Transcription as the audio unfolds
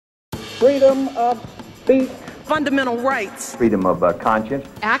freedom of speech, fundamental rights, freedom of conscience,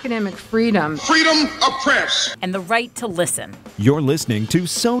 academic freedom, freedom of press, and the right to listen. You're listening to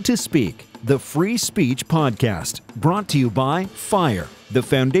So to Speak, the free speech podcast, brought to you by FIRE, the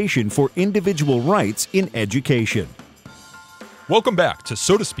Foundation for Individual Rights in Education. Welcome back to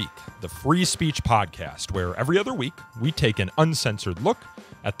So to Speak, the free speech podcast, where every other week we take an uncensored look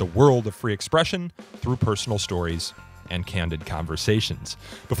at the world of free expression through personal stories and candid conversations.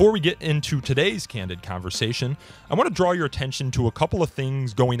 Before we get into today's candid conversation, I want to draw your attention to a couple of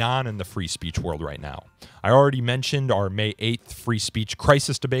things going on in the free speech world right now. I already mentioned our May 8th free speech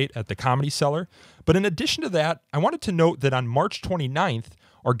crisis debate at the Comedy Cellar, but in addition to that, I wanted to note that on March 29th,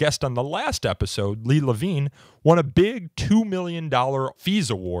 our guest on the last episode, Lee Levine, won a big $2 million fees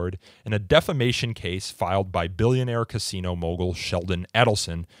award in a defamation case filed by billionaire casino mogul Sheldon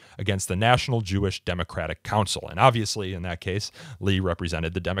Adelson against the National Jewish Democratic Council. And obviously, in that case, Lee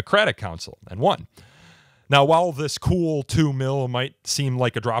represented the Democratic Council and won. Now, while this cool $2 million might seem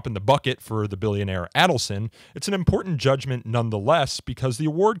like a drop in the bucket for the billionaire Adelson, it's an important judgment nonetheless because the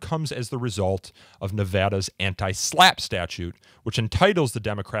award comes as the result of Nevada's anti-SLAPP statute, which entitles the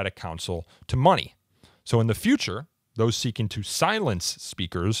Democratic Council to money. So in the future, those seeking to silence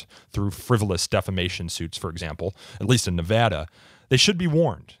speakers through frivolous defamation suits, for example, at least in Nevada, they should be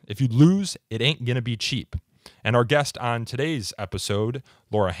warned. If you lose, it ain't going to be cheap. And our guest on today's episode,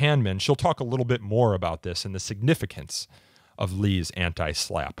 Laura Handman, she'll talk a little bit more about this and the significance of Lee's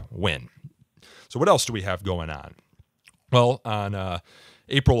anti-SLAPP win. So what else do we have going on? Well, on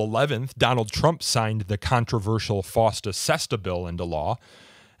April 11th, Donald Trump signed the controversial FOSTA-SESTA bill into law.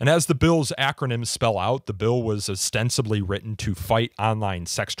 And as the bill's acronyms spell out, the bill was ostensibly written to fight online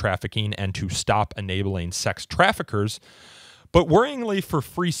sex trafficking and to stop enabling sex traffickers. But worryingly for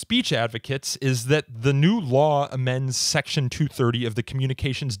free speech advocates is that the new law amends Section 230 of the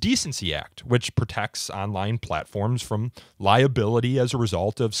Communications Decency Act, which protects online platforms from liability as a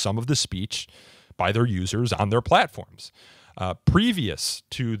result of some of the speech by their users on their platforms. Previous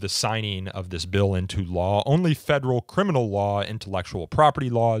to the signing of this bill into law, only federal criminal law, intellectual property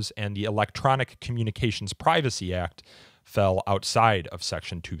laws, and the Electronic Communications Privacy Act fell outside of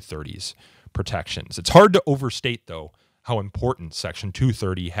Section 230's protections. It's hard to overstate, though, how important Section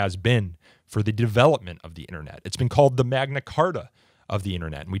 230 has been for the development of the internet. It's been called the Magna Carta of the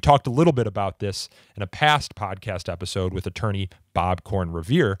internet. And we talked a little bit about this in a past podcast episode with attorney Bob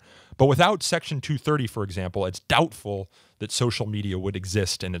Korn-Revere. But without Section 230, for example, it's doubtful that social media would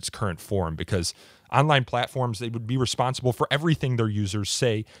exist in its current form because online platforms, they would be responsible for everything their users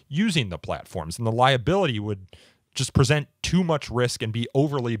say using the platforms. And the liability would just present too much risk and be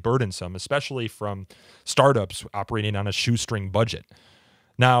overly burdensome, especially from startups operating on a shoestring budget.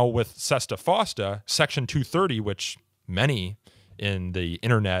 Now, with SESTA-FOSTA, Section 230, which many in the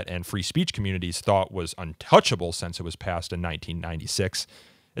internet and free speech communities thought was untouchable since it was passed in 1996,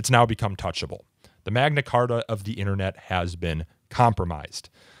 it's now become touchable. The Magna Carta of the internet has been compromised.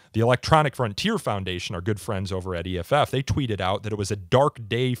 The Electronic Frontier Foundation, our good friends over at EFF, they tweeted out that it was a dark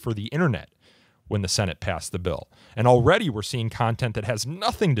day for the internet when the Senate passed the bill. And already we're seeing content that has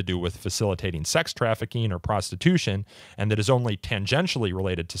nothing to do with facilitating sex trafficking or prostitution and that is only tangentially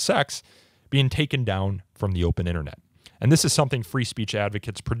related to sex being taken down from the open internet. And this is something free speech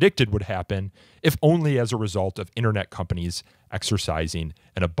advocates predicted would happen, if only as a result of internet companies exercising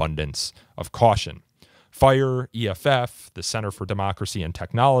an abundance of caution. FIRE, EFF, the Center for Democracy and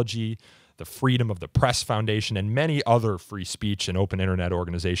Technology, the Freedom of the Press Foundation, and many other free speech and open internet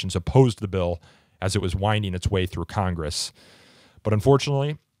organizations opposed the bill as it was winding its way through Congress. But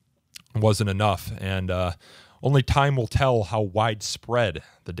unfortunately, it wasn't enough, and only time will tell how widespread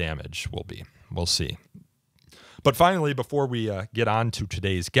the damage will be. We'll see. But finally, before we get on to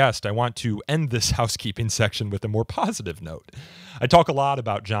today's guest, I want to end this housekeeping section with a more positive note. I talk a lot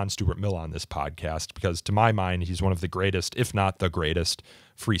about John Stuart Mill on this podcast because, to my mind, he's one of the greatest, if not the greatest,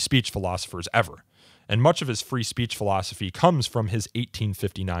 free speech philosophers ever. And much of his free speech philosophy comes from his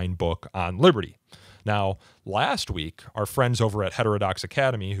 1859 book on liberty. Now, last week, our friends over at Heterodox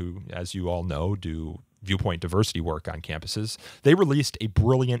Academy, who, as you all know, do viewpoint diversity work on campuses, they released a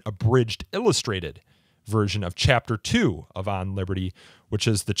brilliant abridged illustrated version of Chapter 2 of On Liberty, which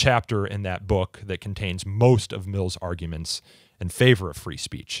is the chapter in that book that contains most of Mill's arguments in favor of free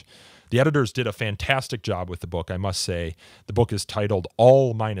speech. The editors did a fantastic job with the book, I must say. The book is titled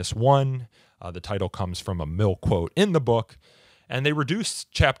All Minus One. The title comes from a Mill quote in the book. And they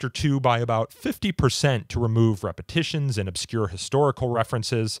reduced Chapter 2 by about 50% to remove repetitions and obscure historical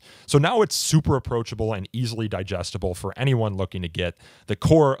references. So now it's super approachable and easily digestible for anyone looking to get the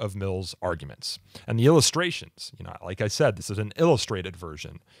core of Mill's arguments. And the illustrations, like I said, this is an illustrated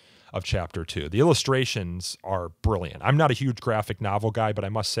version of Chapter 2. The illustrations are brilliant. I'm not a huge graphic novel guy, but I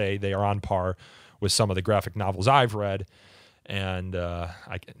must say they are on par with some of the graphic novels I've read. And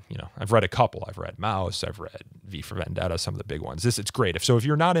I've read a couple. I've read Mouse. I've read V for Vendetta. Some of the big ones. It's great. So if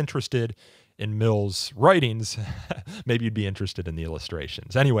you're not interested in Mill's writings, maybe you'd be interested in the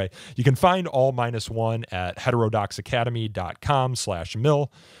illustrations. Anyway, you can find All Minus One at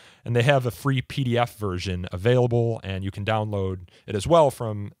heterodoxacademy.com/Mill. And they have a free PDF version available, and you can download it as well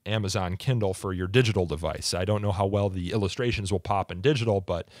from Amazon Kindle for your digital device. I don't know how well the illustrations will pop in digital,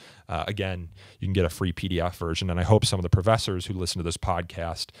 but again, you can get a free PDF version, and I hope some of the professors who listen to this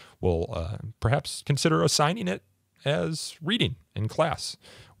podcast will perhaps consider assigning it as reading in class.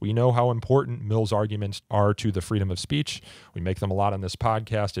 We know how important Mill's arguments are to the freedom of speech. We make them a lot on this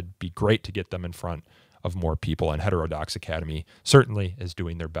podcast. It'd be great to get them in front of more people, and Heterodox Academy certainly is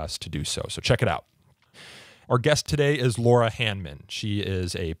doing their best to do so. So check it out. Our guest today is Laura Handman. She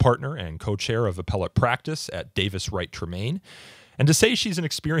is a partner and co-chair of appellate practice at Davis Wright Tremaine. And to say she's an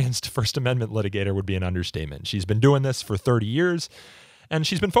experienced First Amendment litigator would be an understatement. She's been doing this for 30 years, and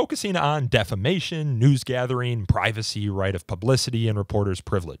she's been focusing on defamation, news gathering, privacy, right of publicity, and reporter's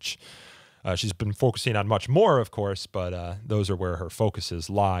privilege. She's been focusing on much more, of course, but those are where her focuses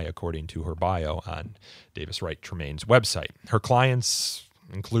lie, according to her bio on Davis Wright Tremaine's website. Her clients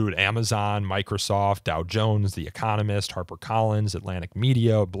include Amazon, Microsoft, Dow Jones, The Economist, HarperCollins, Atlantic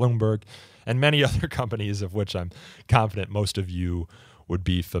Media, Bloomberg, and many other companies of which I'm confident most of you would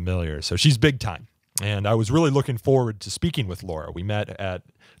be familiar. So she's big time. And I was really looking forward to speaking with Laura. We met at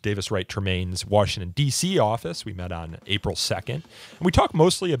Davis Wright Tremaine's Washington, D.C. office. We met on April 2nd. And we talked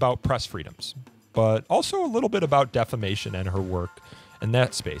mostly about press freedoms, but also a little bit about defamation and her work in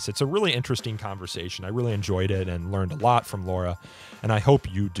that space. It's a really interesting conversation. I really enjoyed it and learned a lot from Laura, and I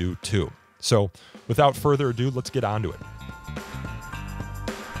hope you do too. So without further ado, let's get on to it.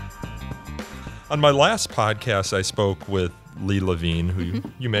 On my last podcast, I spoke with Lee Levine, who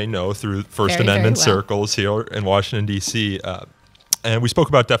you may know through First Amendment circles here in Washington, D.C., and we spoke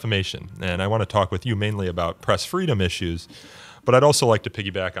about defamation. And I want to talk with you mainly about press freedom issues, but I'd also like to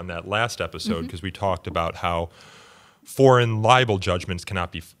piggyback on that last episode because we talked about how foreign libel judgments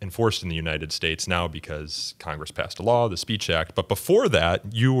cannot be enforced in the United States now because Congress passed a law, the Speech Act. But before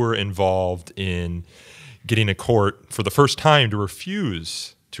that, you were involved in getting a court for the first time to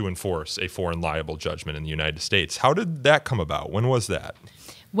refuse to enforce a foreign libel judgment in the United States. How did that come about? When was that?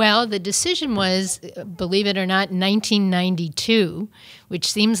 Well, the decision was, believe it or not, 1992,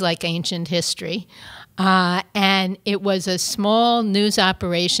 which seems like ancient history. And it was a small news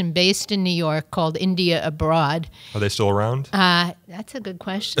operation based in New York called India Abroad. Are they still around? That's a good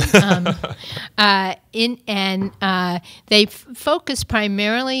question. They focused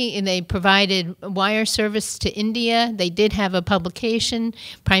primarily, and they provided wire service to India. They did have a publication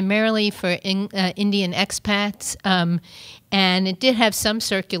primarily for Indian expats, and it did have some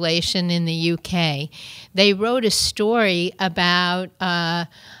circulation in the UK. They wrote a story about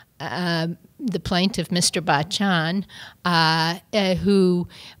the plaintiff, Mr. Bachchan, who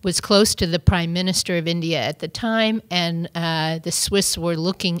was close to the Prime Minister of India at the time, and the Swiss were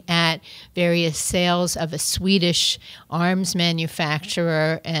looking at various sales of a Swedish arms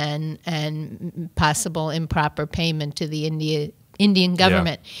manufacturer and possible improper payment to the Indian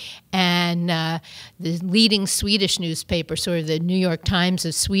government. Yeah. And the leading Swedish newspaper, sort of the New York Times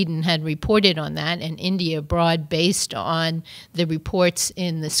of Sweden, had reported on that, and India Abroad, based on the reports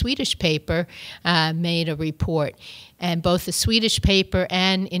in the Swedish paper, made a report. And both the Swedish paper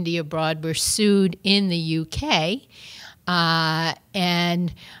and India Abroad were sued in the UK.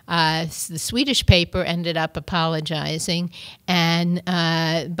 And the Swedish paper ended up apologizing,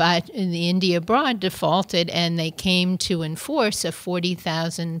 but the India Abroad defaulted, and they came to enforce a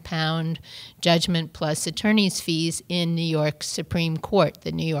 £40,000 judgment plus attorney's fees in New York Supreme Court,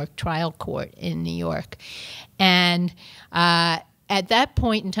 the New York Trial Court in New York. And at that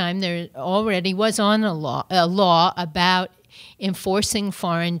point in time, there already was on a law about enforcing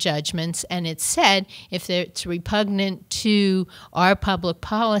foreign judgments, and it said if it's repugnant to our public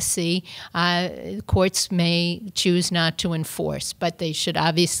policy, courts may choose not to enforce, but they should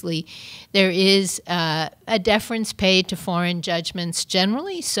obviously, there is a deference paid to foreign judgments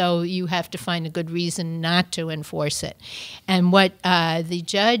generally, so you have to find a good reason not to enforce it. And what the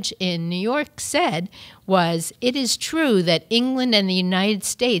judge in New York said was, it is true that England and the United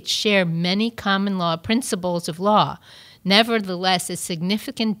States share many common law principles of law. Nevertheless, a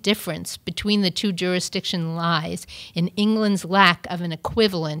significant difference between the two jurisdictions lies in England's lack of an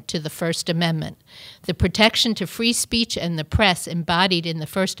equivalent to the First Amendment. The protection to free speech and the press embodied in the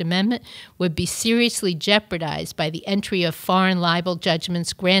First Amendment would be seriously jeopardized by the entry of foreign libel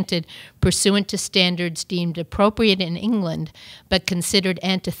judgments granted pursuant to standards deemed appropriate in England, but considered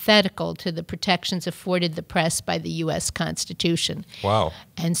antithetical to the protections afforded the press by the U.S. Constitution. Wow.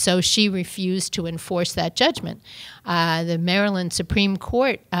 And so she refused to enforce that judgment. The Maryland Supreme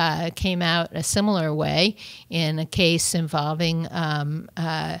Court came out a similar way in a case involving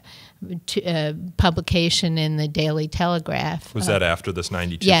publication in the Daily Telegraph. Was that after this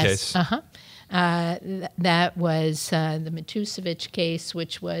 92 yes, case? That was the Matusevich case,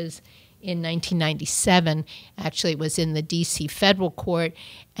 which was in 1997. Actually, it was in the D.C. federal court,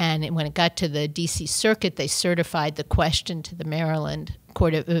 and when it got to the D.C. circuit, they certified the question to the Maryland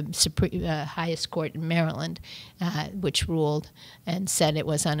court, highest court in Maryland, which ruled and said it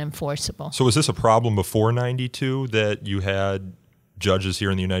was unenforceable. So was this a problem before 92 that you had judges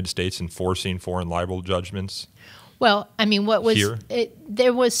here in the United States enforcing foreign libel judgments? Well, I mean,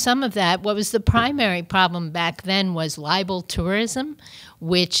 there was some of that. What was the primary problem back then was libel tourism,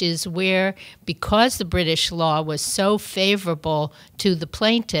 which is where, because the British law was so favorable to the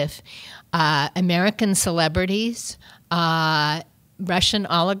plaintiff, American celebrities, Russian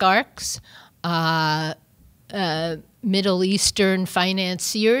oligarchs, Middle Eastern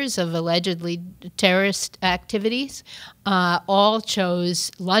financiers of allegedly terrorist activities, all chose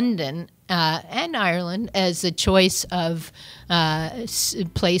London and Ireland as a choice of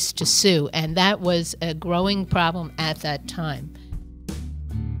place to sue, and that was a growing problem at that time.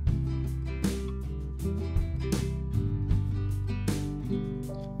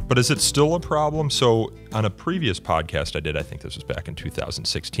 But is it still a problem? So on a previous podcast I did, I think this was back in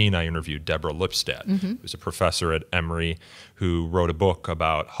 2016, I interviewed Deborah Lipstadt, who's a professor at Emory, who wrote a book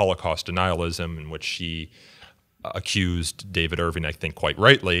about Holocaust denialism in which she accused David Irving, I think quite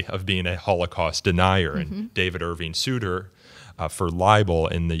rightly, of being a Holocaust denier. And David Irving sued her for libel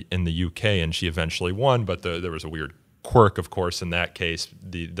in the UK, and she eventually won, but there was a weird quirk, of course, in that case.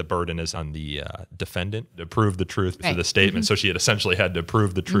 The burden is on the defendant to prove the truth of the statement. So she had essentially had to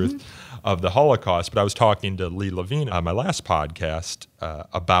prove the truth of the Holocaust. But I was talking to Lee Levine on my last podcast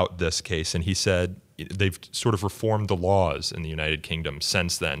about this case, and he said they've sort of reformed the laws in the United Kingdom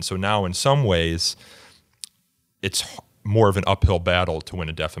since then. So now in some ways it's more of an uphill battle to win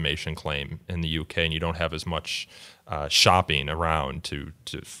a defamation claim in the UK, and you don't have as much shopping around to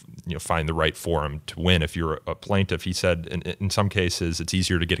find the right forum to win. If you're a plaintiff, he said, in some cases it's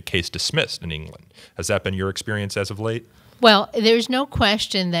easier to get a case dismissed in England. Has that been your experience as of late? Well, there's no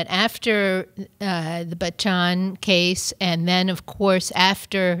question that after the Bachan case, and then, of course,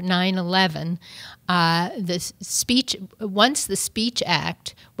 after 9/11, once the Speech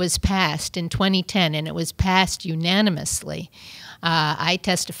Act was passed in 2010, and it was passed unanimously, I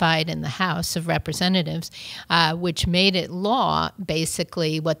testified in the House of Representatives, which made it law,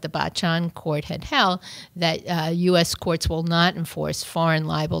 basically what the Bachan court had held, that U.S. courts will not enforce foreign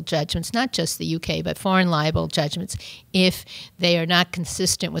libel judgments, not just the UK, but foreign libel judgments, if they are not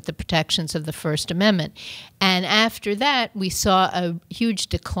consistent with the protections of the First Amendment. And after that, we saw a huge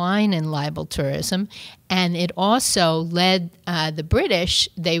decline in libel tourism, and it also led the British,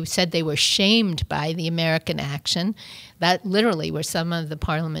 they said they were shamed by the American action. That literally were some of the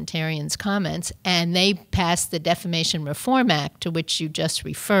parliamentarians' comments, and they passed the Defamation Reform Act, to which you just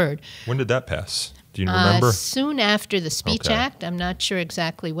referred. When did that pass? Do you remember? Soon after the Speech Act. I'm not sure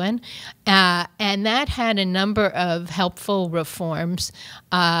exactly when. And that had a number of helpful reforms.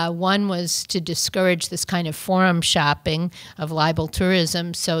 One was to discourage this kind of forum shopping of libel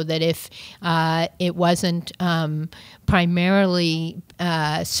tourism, so that if it wasn't primarily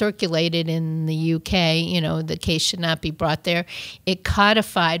circulated in the UK, the case should not be brought there. It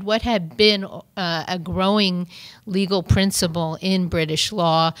codified what had been a growing legal principle in British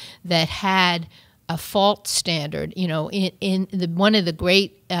law that had a fault standard. One of the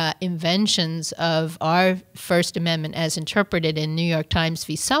great inventions of our First Amendment, as interpreted in New York Times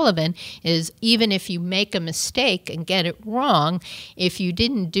v. Sullivan, is even if you make a mistake and get it wrong, if you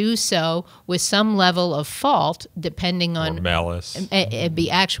didn't do so with some level of fault, depending on or malice, it'd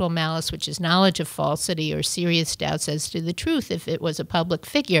be actual malice, which is knowledge of falsity or serious doubts as to the truth, if it was a public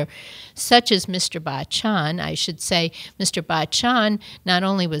figure, such as Mr. Bachan. I should say Mr. Bachan not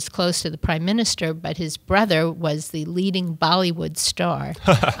only was close to the Prime Minister, but his brother was the leading Bollywood star.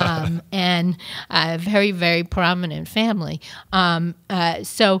 And a very, very prominent family.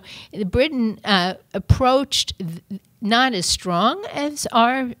 So Britain approached not as strong as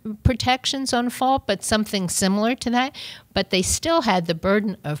our protections on fault, but something similar to that. But they still had the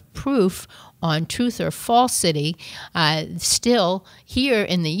burden of proof on truth or falsity. Still, here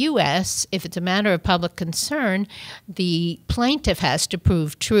in the U.S., if it's a matter of public concern, the plaintiff has to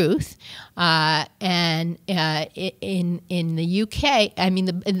prove truth. And in the U.K., I mean,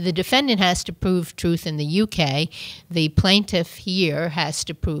 the defendant has to prove truth in the U.K. The plaintiff here has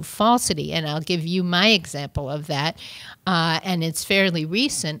to prove falsity. And I'll give you my example of that. And it's fairly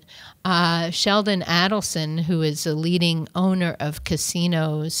recent. Sheldon Adelson, who is a leading owner of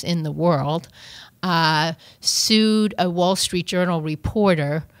casinos in the world, sued a Wall Street Journal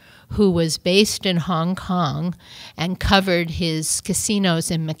reporter who was based in Hong Kong and covered his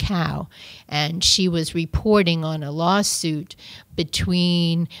casinos in Macau. And she was reporting on a lawsuit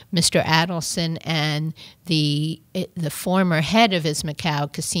between Mr. Adelson and the former head of his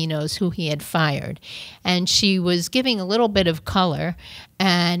Macau casinos who he had fired. And she was giving a little bit of color.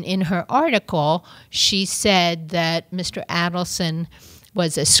 And in her article, she said that Mr. Adelson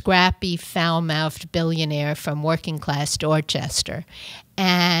was a scrappy, foul-mouthed billionaire from working-class Dorchester.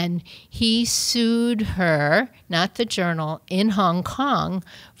 And he sued her, not the Journal, in Hong Kong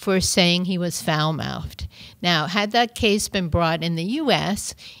for saying he was foul-mouthed. Now, had that case been brought in the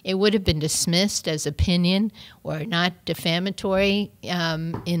U.S., it would have been dismissed as opinion or not defamatory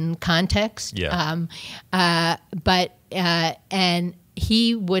in context. Yeah. And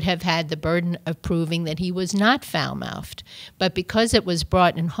he would have had the burden of proving that he was not foul-mouthed. But because it was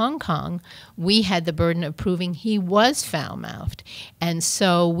brought in Hong Kong, we had the burden of proving he was foul-mouthed. And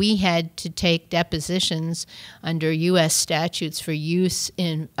so we had to take depositions under U.S. statutes for use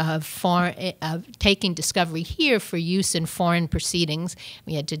of taking discovery here for use in foreign proceedings.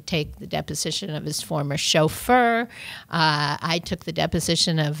 We had to take the deposition of his former chauffeur. I took the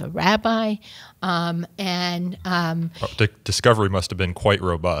deposition of a rabbi. The discovery must have been quite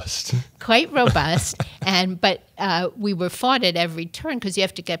robust. Quite robust, but we were fought at every turn because you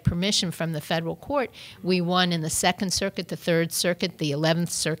have to get permission from the federal court. We won in the Second Circuit, the Third Circuit, the 11th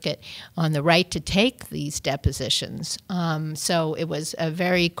Circuit on the right to take these depositions. So it was a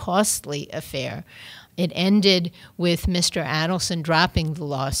very costly affair. It ended with Mr. Adelson dropping the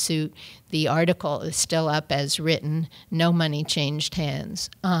lawsuit. The article is still up as written. No money changed hands.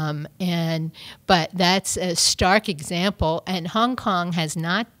 But that's a stark example. And Hong Kong has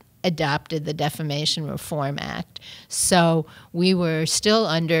not adopted the Defamation Reform Act. So we were still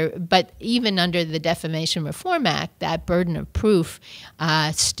but even under the Defamation Reform Act, that burden of proof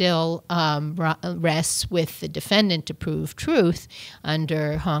still rests with the defendant to prove truth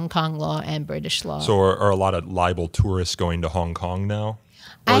under Hong Kong law and British law. So are a lot of libel tourists going to Hong Kong now?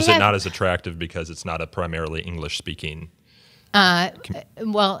 Or is it not as attractive because it's not a primarily English-speaking?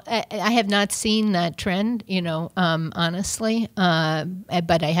 Well, I have not seen that trend, honestly,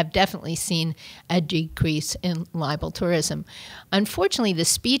 but I have definitely seen a decrease in libel tourism. Unfortunately, the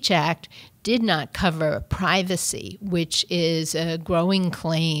Speech Act did not cover privacy, which is a growing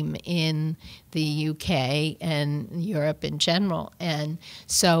claim in the UK and Europe in general. And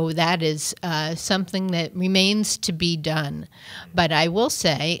so that is something that remains to be done. But I will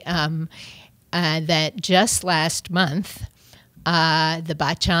say that just last month, the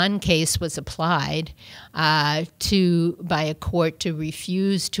Bachan case was applied by a court to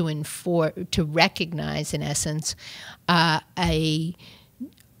refuse to recognize, in essence, a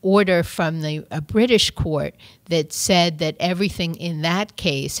order from a British court that said that everything in that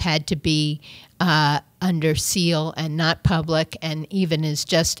case had to be under seal and not public, and even is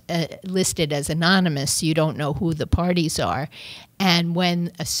just listed as anonymous. You don't know who the parties are. And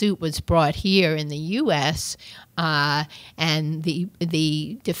when a suit was brought here in the U.S., and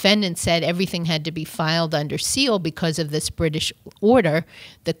the defendant said everything had to be filed under seal because of this British order,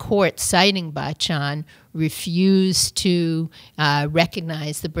 the court, citing Bachan, refused to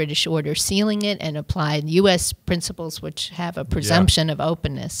recognize the British order sealing it and applied U.S. principles which have a presumption of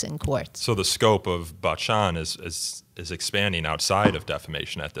openness in courts. So the scope of Bachan is expanding outside of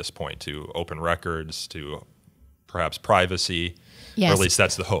defamation at this point to open records, to perhaps privacy. Yes. Or at least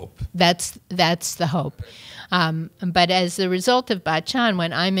that's the hope. That's the hope. But as a result of Bachan,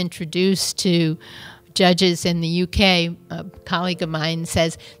 when I'm introduced to judges in the UK, a colleague of mine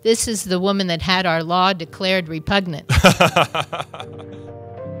says, "This is the woman that had our law declared repugnant."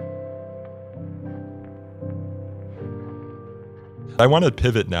 I want to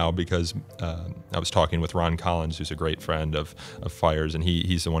pivot now because I was talking with Ron Collins, who's a great friend of Fire's, and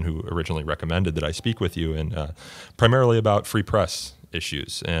he's the one who originally recommended that I speak with you, and primarily about free press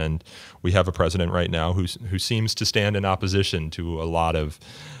issues. And we have a president right now who seems to stand in opposition to a lot of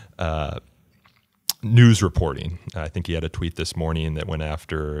news reporting. I think he had a tweet this morning that went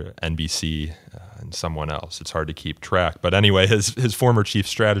after NBC and someone else. It's hard to keep track. But anyway, his former chief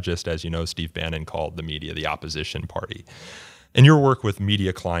strategist, as you know, Steve Bannon, called the media the opposition party. In your work with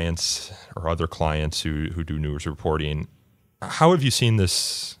media clients or other clients who do news reporting, how have you seen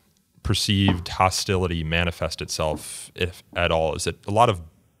this perceived hostility manifest itself, if at all? Is it a lot of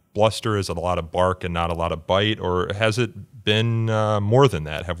bluster? Is it a lot of bark and not a lot of bite? Or has it been more than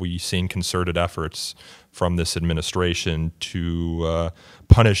that? Have we seen concerted efforts from this administration to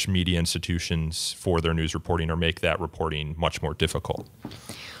punish media institutions for their news reporting or make that reporting much more difficult?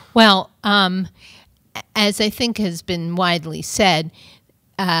 Well, as I think has been widely said,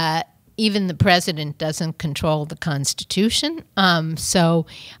 even the president doesn't control the Constitution.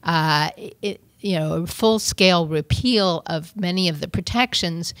 A full-scale repeal of many of the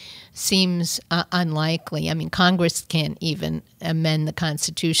protections seems unlikely. I mean, Congress can't even amend the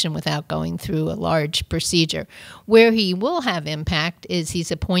Constitution without going through a large procedure. Where he will have impact is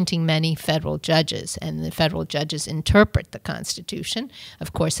he's appointing many federal judges, and the federal judges interpret the Constitution,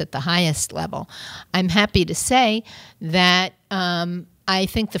 of course, at the highest level. I'm happy to say that I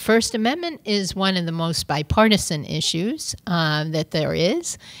think the First Amendment is one of the most bipartisan issues that there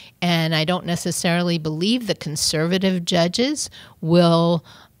is, and I don't necessarily believe the conservative judges will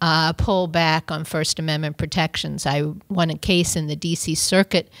pull back on First Amendment protections. I won a case in the D.C.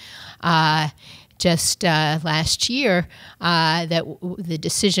 Circuit just last year that the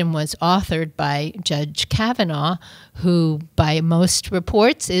decision was authored by Judge Kavanaugh, who by most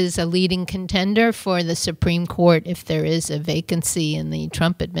reports is a leading contender for the Supreme Court if there is a vacancy in the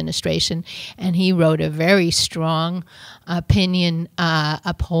Trump administration. And he wrote a very strong opinion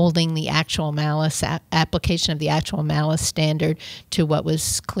upholding the actual malice application of the actual malice standard to what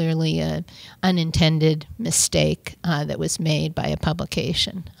was clearly an unintended mistake that was made by a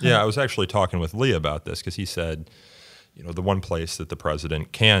publication. Yeah, I was actually talking with Lee about this because he said, you know, the one place that the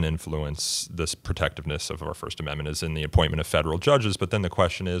president can influence this protectiveness of our First Amendment is in the appointment of federal judges. But then the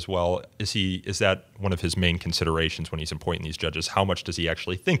question is, well, is that one of his main considerations when he's appointing these judges? How much does he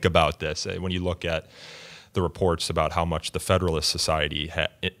actually think about this? When you look at the reports about how much the Federalist Society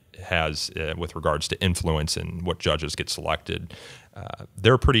has with regards to influence and what judges get selected,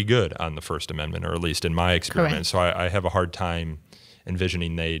 they're pretty good on the First Amendment, or at least in my experience. Correct. So I have a hard time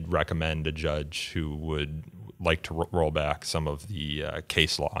envisioning they'd recommend a judge who would like to roll back some of the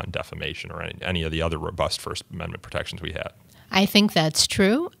case law on defamation or any of the other robust First Amendment protections we had. I think that's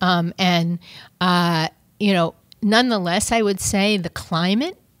true. Nonetheless, I would say the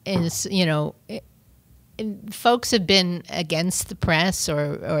climate is, folks have been against the press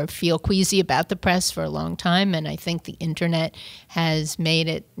or feel queasy about the press for a long time, and I think the internet has made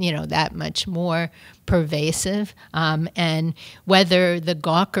it, that much more pervasive. And whether the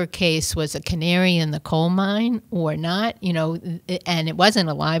Gawker case was a canary in the coal mine or not, and it wasn't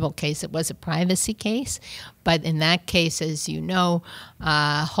a libel case, it was a privacy case. But in that case, as you know,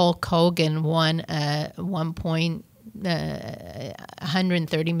 Hulk Hogan won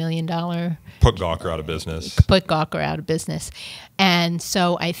 $130 million. Put Gawker out of business. Put Gawker out of business. And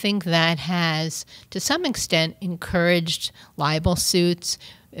so I think that has, to some extent, encouraged libel suits.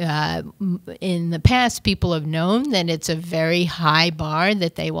 In the past, people have known that it's a very high bar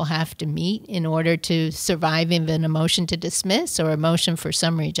that they will have to meet in order to survive even a motion to dismiss or a motion for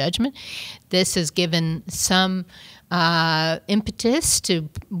summary judgment. This has given some impetus to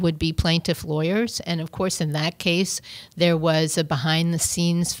would-be plaintiff lawyers. And of course, in that case, there was a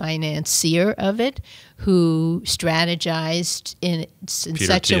behind-the-scenes financier of it who strategized in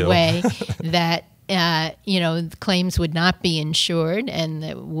such a way that claims would not be insured and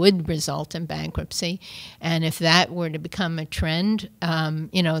that would result in bankruptcy. And if that were to become a trend,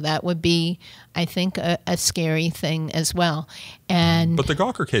 that would be, I think, a scary thing as well. But the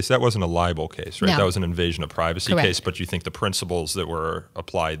Gawker case, that wasn't a libel case, right? No. That was an invasion of privacy Correct. case, but you think the principles that were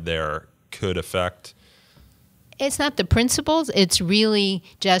applied there could affect? It's not the principles. It's really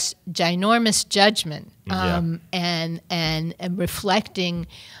just ginormous judgment and reflecting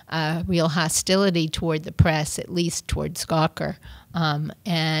real hostility toward the press, at least towards Gawker. How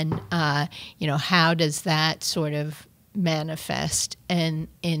does that sort of manifest in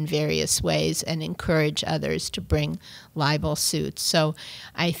various ways and encourage others to bring libel suits? So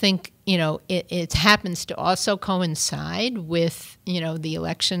I think, it happens to also coincide with, the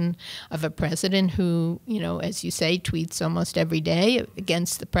election of a president who, as you say, tweets almost every day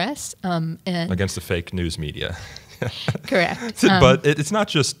against the press. And against the fake news media. Correct. But it's not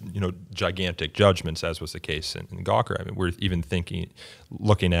just, gigantic judgments, as was the case in Gawker. I mean, we're even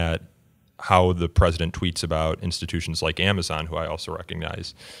looking at how the president tweets about institutions like Amazon, who I also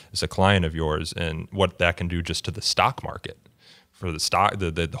recognize as a client of yours, and what that can do just to the stock market for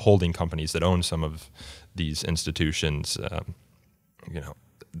the holding companies that own some of these institutions.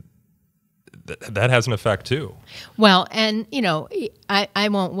 That has an effect too. Well, and I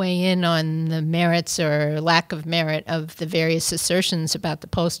won't weigh in on the merits or lack of merit of the various assertions about the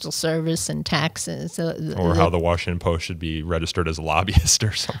Postal Service and taxes. Or how the Washington Post should be registered as a lobbyist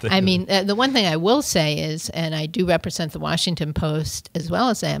or something. I mean, the one thing I will say is, and I do represent the Washington Post as well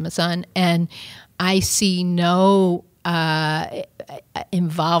as Amazon, and I see no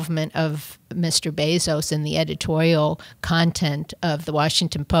involvement of Mr. Bezos in the editorial content of the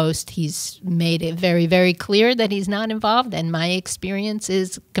Washington Post. He's made it very, very clear that he's not involved, and my experience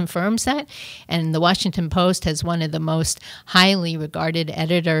confirms that. And the Washington Post has one of the most highly regarded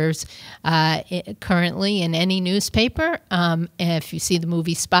editors currently in any newspaper. If you see the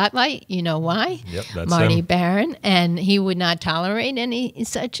movie Spotlight, you know why. Yep, that's Marty him. Barron, and he would not tolerate any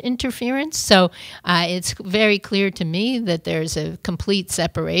such interference. So it's very clear to me that there's a complete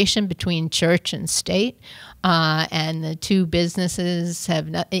separation between church and state, and the two businesses have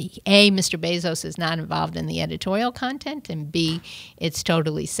Mr. Bezos is not involved in the editorial content, and B, it's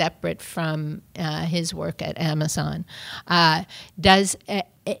totally separate from his work at Amazon. To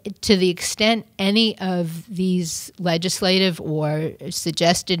the extent any of these legislative or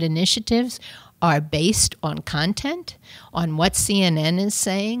suggested initiatives are based on content, on what CNN is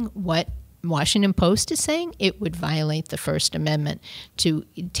saying, what Washington Post is saying, it would violate the First Amendment to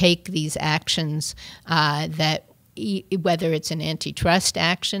take these actions that whether it's an antitrust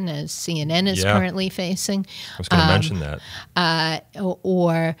action, as CNN is currently facing. I was going to mention that.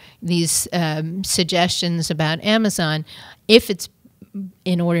 Or these suggestions about Amazon, if it's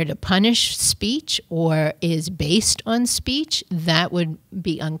in order to punish speech or is based on speech, that would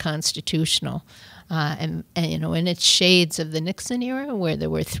be unconstitutional. And it's shades of the Nixon era, where there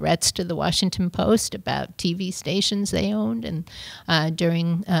were threats to the Washington Post about TV stations they owned, and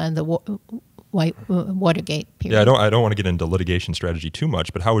during the Watergate period. Yeah, I don't want to get into litigation strategy too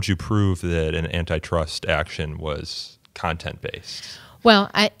much, but how would you prove that an antitrust action was content-based?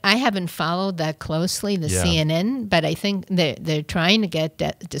 Well, I haven't followed that closely, CNN, but I think they're trying to get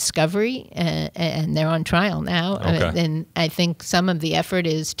discovery, and they're on trial now. Okay. And I think some of the effort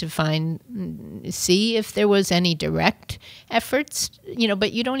is to see if there was any direct efforts,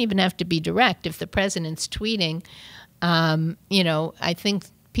 but you don't even have to be direct. If the president's tweeting, I think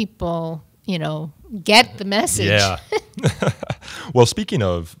people, get the message. Yeah. Well, speaking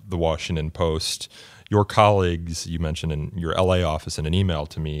of the Washington Post, your colleagues, you mentioned in your LA office in an email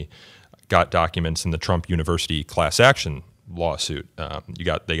to me, got documents in the Trump University class action lawsuit.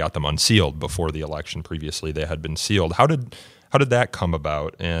 They got them unsealed before the election. Previously, they had been sealed. How did that come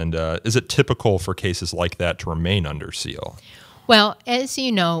about? And is it typical for cases like that to remain under seal? Well, as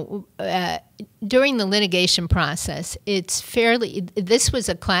you know, during the litigation process, this was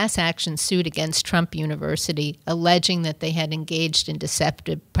a class action suit against Trump University, alleging that they had engaged in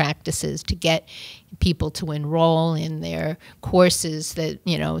deceptive practices to get people to enroll in their courses that,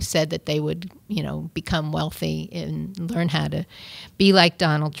 said that they would, become wealthy and learn how to be like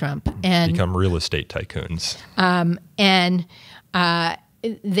Donald Trump. And become real estate tycoons.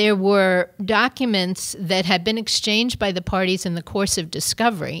 There were documents that had been exchanged by the parties in the course of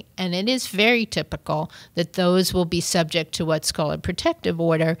discovery, and it is very typical that those will be subject to what's called a protective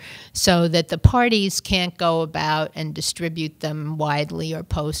order, so that the parties can't go about and distribute them widely or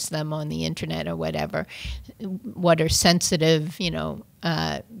post them on the internet or whatever, what are sensitive,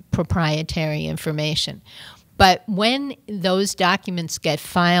 proprietary information. But when those documents get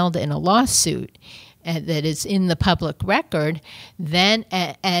filed in a lawsuit, that is in the public record, then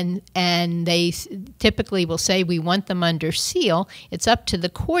and they typically will say we want them under seal. It's up to the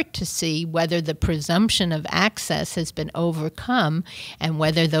court to see whether the presumption of access has been overcome and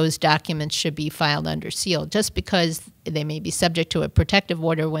whether those documents should be filed under seal. Just because they may be subject to a protective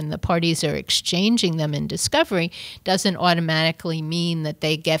order when the parties are exchanging them in discovery doesn't automatically mean that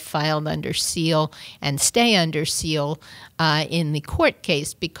they get filed under seal and stay under seal in the court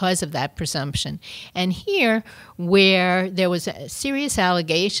case because of that presumption. And here, where there was serious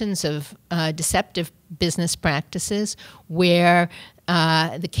allegations of deceptive business practices, where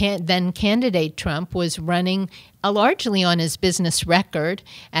then candidate Trump was running largely on his business record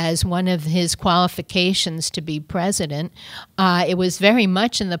as one of his qualifications to be president. It was very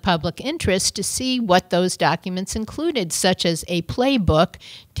much in the public interest to see what those documents included, such as a playbook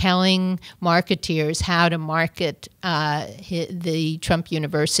telling marketeers how to market the Trump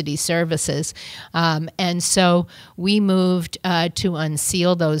University services. And so we moved to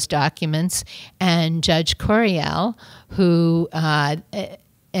unseal those documents, and Judge Curiel, who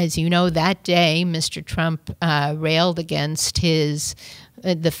as you know, that day, Mr. Trump railed against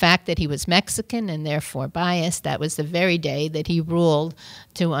the fact that he was Mexican and therefore biased. That was the very day that he ruled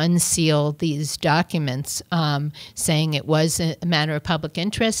to unseal these documents, saying it was a matter of public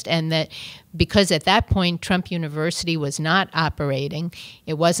interest, and that because at that point Trump University was not operating,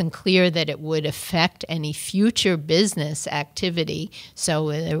 it wasn't clear that it would affect any future business activity.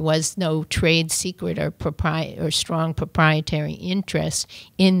 So there was no trade secret or strong proprietary interest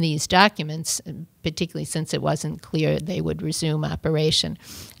in these documents, particularly since it wasn't clear they would resume operation.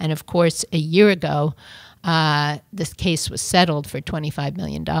 And of course, a year ago, this case was settled for $25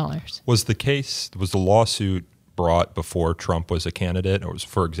 million. Was the lawsuit brought before Trump was a candidate? Or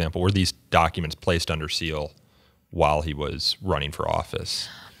for example, were these documents placed under seal while he was running for office?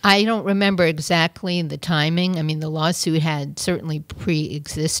 I don't remember exactly the timing. I mean, the lawsuit had certainly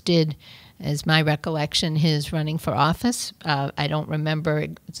pre-existed, as my recollection, his running for office. I don't remember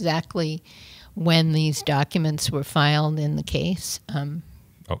exactly when these documents were filed in the case.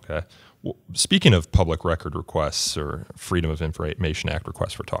 Okay. Well, speaking of public record requests or Freedom of Information Act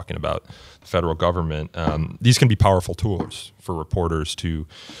requests, we're talking about the federal government. These can be powerful tools for reporters to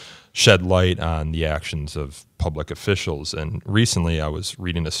shed light on the actions of public officials. And recently I was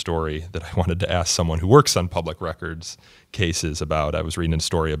reading a story that I wanted to ask someone who works on public records cases about. I was reading a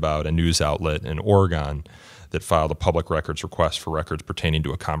story about a news outlet in Oregon that filed a public records request for records pertaining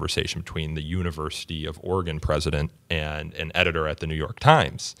to a conversation between the University of Oregon president and an editor at the New York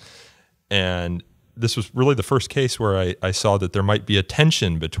Times. And this was really the first case where I saw that there might be a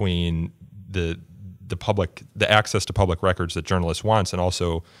tension between the access to public records that journalists want and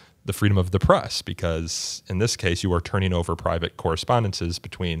also the freedom of the press, because in this case you are turning over private correspondences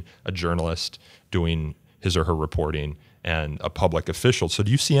between a journalist doing his or her reporting and a public official. So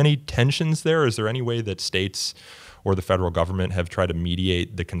do you see any tensions there? Is there any way that states or the federal government have tried to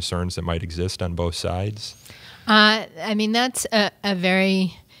mediate the concerns that might exist on both sides? I mean, that's a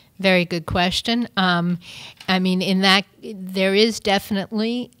very, very good question. I mean, in that there is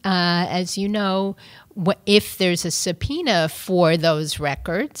definitely, as you know, if there's a subpoena for those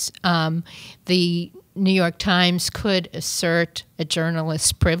records, the New York Times could assert a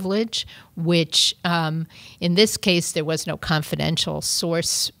journalist's privilege, which in this case there was no confidential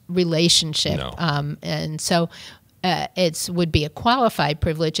source relationship. No. And so it would be a qualified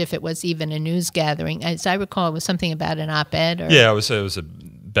privilege if it was even a news gathering. As I recall, it was something about an op-ed. Yeah, it was a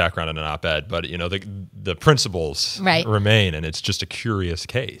background in an op-ed, but you know the principles remain, and it's just a curious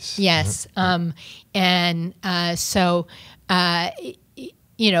case. Yes, so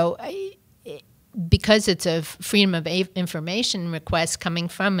you know, because it's a freedom of information request coming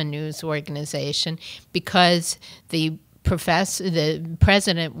from a news organization, because the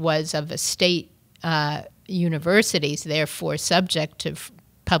president was of a state universities, therefore subject to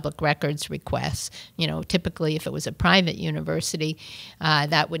public records requests. You know, typically if it was a private university,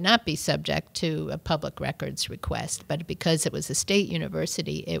 that would not be subject to a public records request. But because it was a state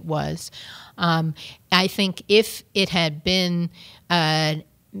university, it was. I think if it had been,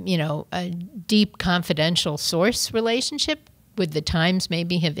 you know, a deep confidential source relationship, would the Times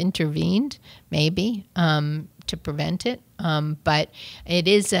maybe have intervened, maybe, to prevent it? But it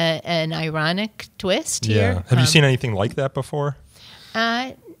is an ironic twist here. Have you seen anything like that before?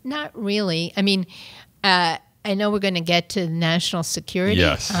 Not really. I mean, I know we're going to get to national security.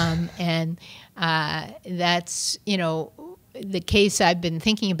 Yes. And that's, you know, the case I've been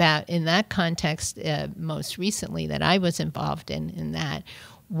thinking about in that context most recently that I was involved in that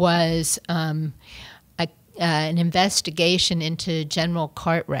was an investigation into General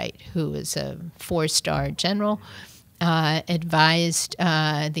Cartwright, who was a 4-star general, advised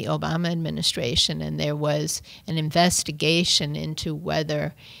the Obama administration, and there was an investigation into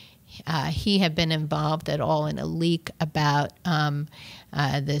whether he had been involved at all in a leak about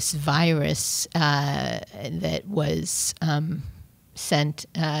this virus that was sent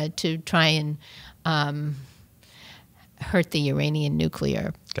to try and hurt the Iranian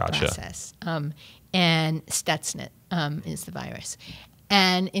nuclear process. And Stuxnet is the virus.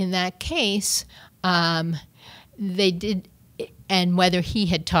 And in that case, they did, and whether he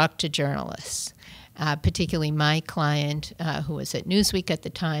had talked to journalists, particularly my client, who was at Newsweek at the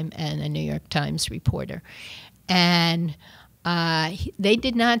time, and a New York Times reporter. and they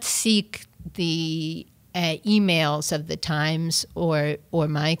did not seek the emails of the Times or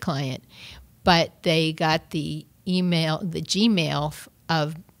my client, but they got the Gmail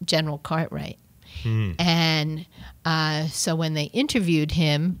of General Cartwright. And so when they interviewed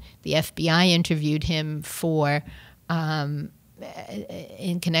him, the FBI interviewed him for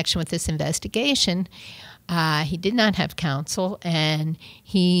in connection with this investigation. He did not have counsel, and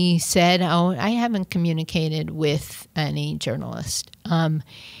he said, "Oh, I haven't communicated with any journalist." And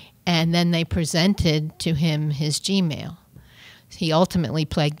then they presented to him his Gmail. He ultimately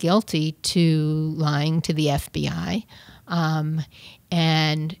pled guilty to lying to the FBI.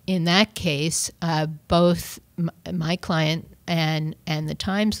 And in that case, both my client and the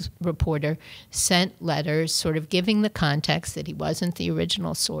Times reporter sent letters sort of giving the context that he wasn't the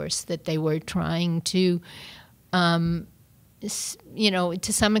original source, that they were trying to, to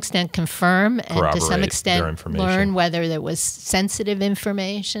some extent confirm and to some extent learn whether there was sensitive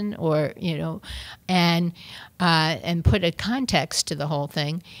information or, and put a context to the whole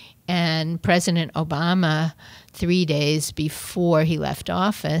thing. And President Obama, 3 days before he left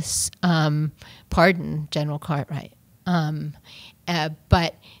office, pardoned General Cartwright.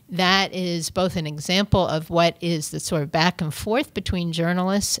 But that is both an example of what is the sort of back and forth between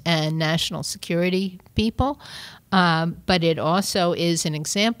journalists and national security people, but it also is an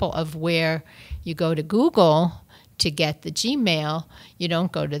example of where you go to Google to get the Gmail, you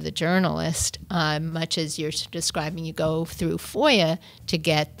don't go to the journalist, much as you're describing, you go through FOIA to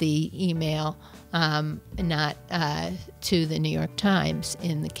get the email, not to the New York Times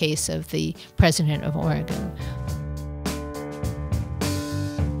in the case of the president of Oregon.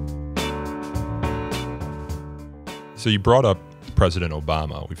 So you brought up President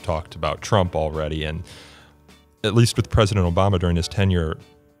Obama. We've talked about Trump already, and at least with President Obama during his tenure,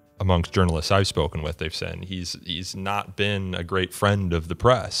 amongst journalists I've spoken with, they've said he's not been a great friend of the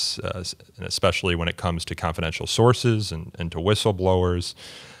press, especially when it comes to confidential sources and to whistleblowers.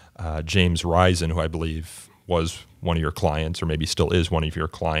 James Risen, who I believe was one of your clients, or maybe still is one of your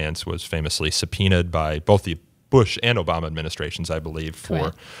clients, was famously subpoenaed by both the Bush and Obama administrations, I believe,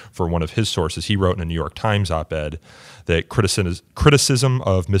 for one of his sources. He wrote in a New York Times op-ed that criticism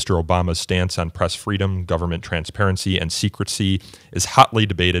of Mr. Obama's stance on press freedom, government transparency, and secrecy is hotly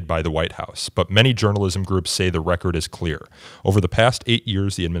debated by the White House. But many journalism groups say the record is clear. Over the past 8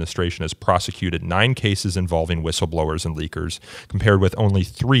 years, the administration has prosecuted 9 cases involving whistleblowers and leakers, compared with only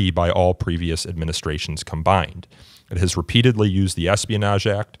 3 by all previous administrations combined. It has repeatedly used the Espionage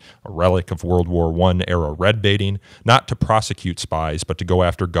Act, a relic of World War I-era red baiting, not to prosecute spies, but to go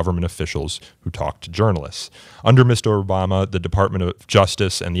after government officials who talk to journalists. Under Mr. Obama, the Department of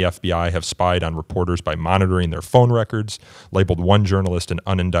Justice and the FBI have spied on reporters by monitoring their phone records, labeled one journalist an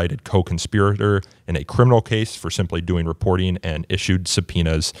unindicted co-conspirator in a criminal case for simply doing reporting, and issued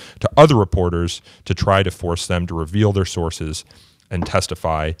subpoenas to other reporters to try to force them to reveal their sources and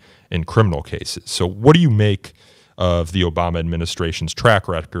testify in criminal cases. So what do you make of the Obama administration's track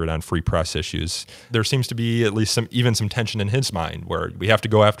record on free press issues? There seems to be at least some tension in his mind where we have to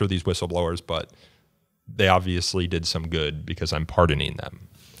go after these whistleblowers, but they obviously did some good because I'm pardoning them.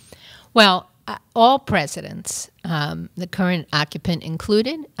 Well, all presidents, the current occupant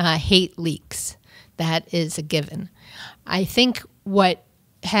included, hate leaks. That is a given. I think what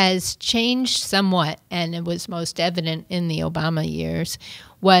has changed somewhat, and it was most evident in the Obama years,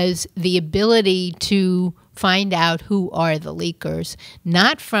 was the ability to find out who are the leakers,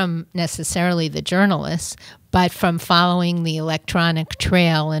 not from necessarily the journalists, but from following the electronic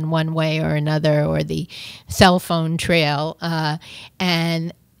trail in one way or another, or the cell phone trail.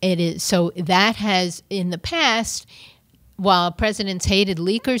 And it is so that has, in the past, while presidents hated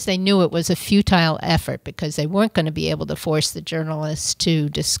leakers, they knew it was a futile effort because they weren't going to be able to force the journalists to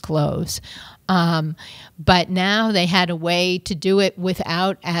disclose. But now they had a way to do it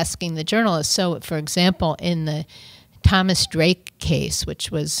without asking the journalists. So, for example, in the Thomas Drake case,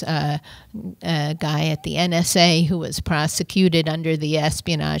 which was a guy at the NSA who was prosecuted under the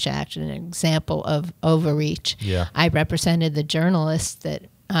Espionage Act, an example of overreach. Yeah. I represented the journalist that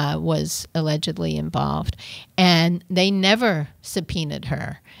was allegedly involved, and they never subpoenaed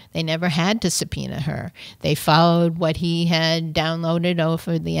her. They never had to subpoena her. They followed what he had downloaded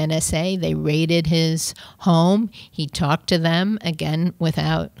over the NSA. They raided his home. He talked to them, again,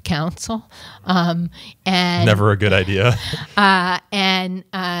 without counsel. And never a good idea. And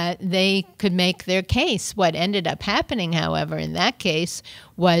they could make their case. What ended up happening, however, in that case,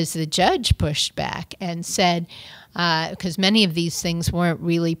 was the judge pushed back and said, because many of these things weren't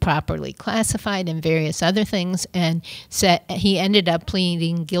really properly classified and various other things, and he ended up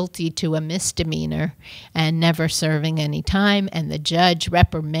pleading guilty to a misdemeanor and never serving any time, and the judge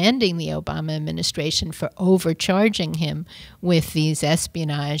reprimanding the Obama administration for overcharging him with these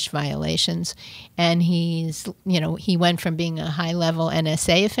espionage violations. And he went from being a high-level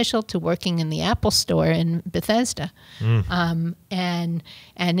NSA official to working in the Apple store in Bethesda, and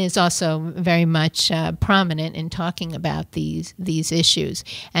is also very much prominent in talking about these issues.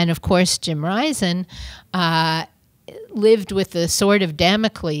 And of course, Jim Risen lived with the sword of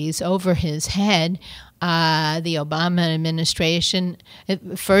Damocles over his head. The Obama administration,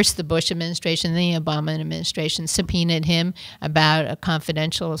 first the Bush administration, then the Obama administration, subpoenaed him about a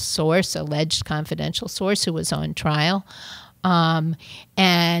confidential source, alleged confidential source, who was on trial. And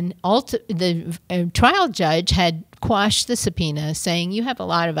the trial judge had quashed the subpoena, saying, you have a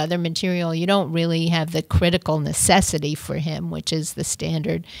lot of other material. You don't really have the critical necessity for him, which is the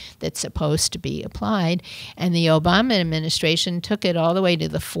standard that's supposed to be applied. And the Obama administration took it all the way to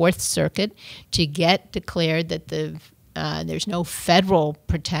the Fourth Circuit to get declared that there's no federal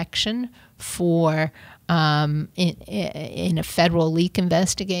protection for in a federal leak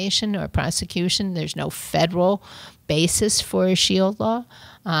investigation or prosecution. There's no federal basis for a shield law,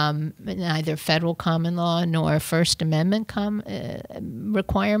 neither federal common law nor First Amendment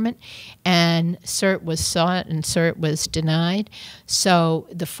requirement. And cert was sought and cert was denied. So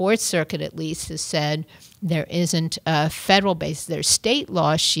the Fourth Circuit, at least, has said there isn't a federal basis. There's state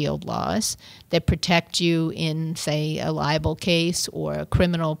law shield laws that protect you in, say, a libel case or a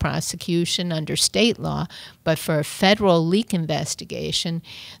criminal prosecution under state law. But for a federal leak investigation,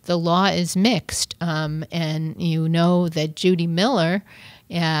 the law is mixed. And you know that Judy Miller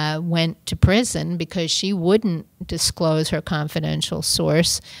went to prison because she wouldn't disclose her confidential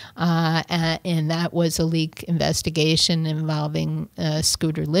source, and that was a leak investigation involving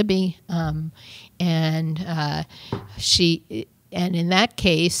Scooter Libby, and in that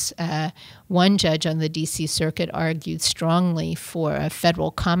case, one judge on the D.C. Circuit argued strongly for a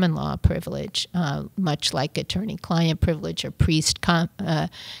federal common law privilege, much like attorney-client privilege or priest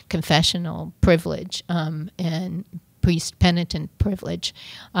confessional privilege, and priest penitent privilege,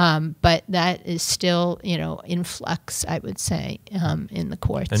 but that is still, in flux, I would say, in the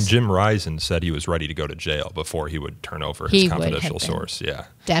courts. And Jim Risen said he was ready to go to jail before he would turn over his confidential source. Yeah,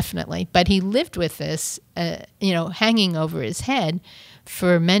 definitely. But he lived with this, hanging over his head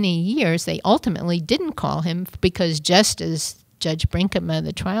for many years. They ultimately didn't call him because, just as Judge Brinkema,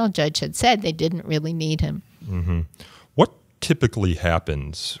 the trial judge, had said, they didn't really need him. Mm-hmm. What typically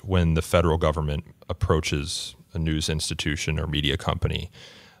happens when the federal government approaches a news institution or media company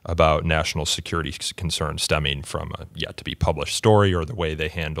about national security concerns stemming from a yet-to-be-published story or the way they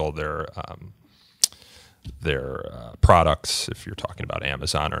handle their products, if you're talking about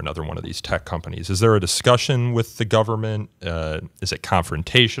Amazon or another one of these tech companies? Is there a discussion with the government? Is it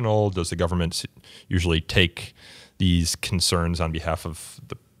confrontational? Does the government usually take these concerns on behalf of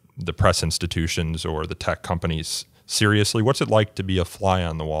the press institutions or the tech companies seriously? What's it like to be a fly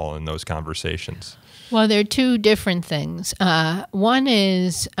on the wall in those conversations? Well, there are two different things. One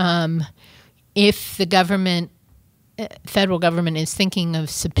is if the federal government is thinking of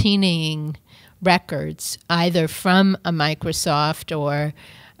subpoenaing records, either from a Microsoft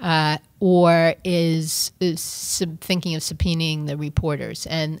or is thinking of subpoenaing the reporters.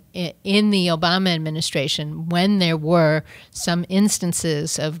 And in the Obama administration, when there were some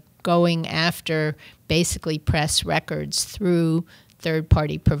instances of going after basically press records through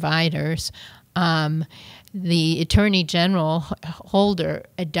third-party providers, the Attorney General Holder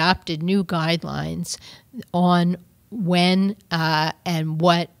adopted new guidelines on when and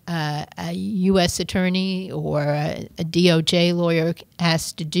what a U.S. attorney or a DOJ lawyer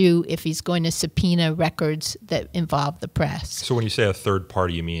has to do if he's going to subpoena records that involve the press. So when you say a third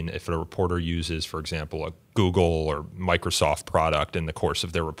party, you mean if a reporter uses, for example, a Google or Microsoft product in the course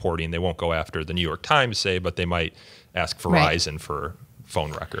of their reporting, they won't go after the New York Times, say, but they might ask Verizon for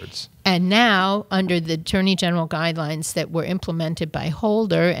phone records. And now, under the Attorney General guidelines that were implemented by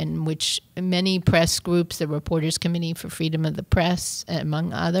Holder, and which many press groups, the Reporters Committee for Freedom of the Press,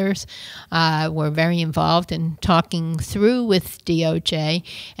 among others, were very involved in talking through with DOJ,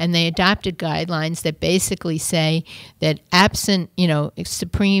 and they adopted guidelines that basically say that absent,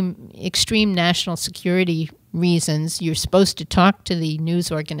 extreme national security reasons, you're supposed to talk to the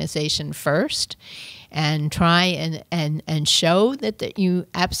news organization first and try and show that you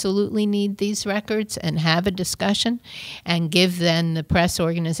absolutely need these records and have a discussion, and give then the press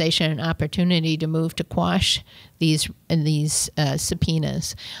organization an opportunity to move to quash these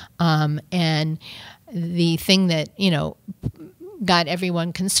subpoenas. And the thing that, got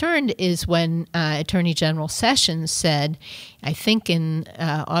everyone concerned is when Attorney General Sessions said, I think in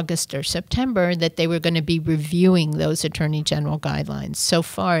August or September, that they were going to be reviewing those Attorney General guidelines. So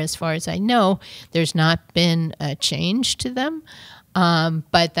far as I know, there's not been a change to them.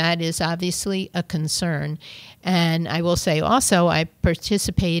 But that is obviously a concern. And I will say also, I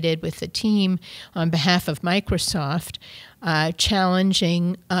participated with the team on behalf of Microsoft,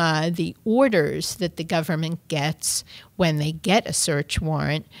 challenging the orders that the government gets when they get a search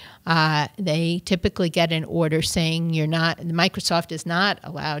warrant. They typically get an order saying Microsoft is not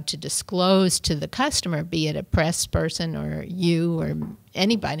allowed to disclose to the customer, be it a press person or you or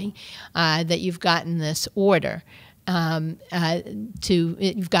anybody, that you've gotten this order. You've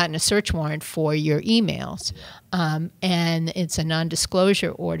gotten a search warrant for your emails, and it's a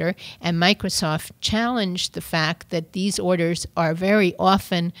non-disclosure order. And Microsoft challenged the fact that these orders are very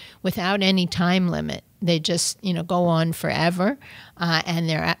often without any time limit. They just, go on forever, and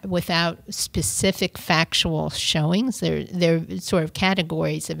they're without specific factual showings. They're sort of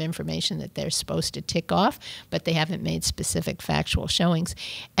categories of information that they're supposed to tick off, but they haven't made specific factual showings.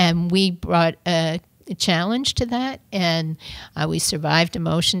 And we brought a challenge to that, and we survived a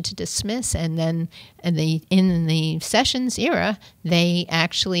motion to dismiss. And then in the Sessions era, they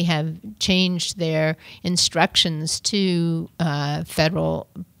actually have changed their instructions to federal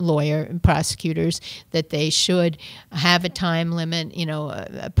lawyer and prosecutors that they should have a time limit,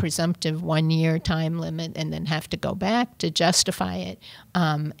 a presumptive 1-year time limit, and then have to go back to justify it.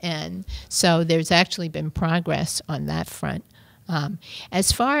 And so there's actually been progress on that front.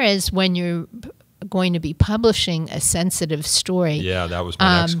 As far as when you're going to be publishing a sensitive story. Yeah, that was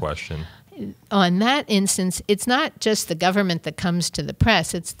my next question. On that instance, it's not just the government that comes to the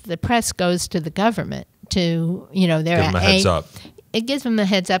press. It's the press goes to the government to, give them a heads up. It gives them a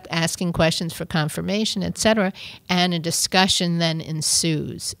heads up, asking questions for confirmation, et cetera, and a discussion then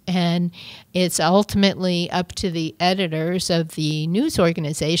ensues. And it's ultimately up to the editors of the news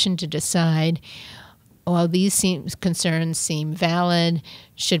organization to decide, well, these concerns seem valid.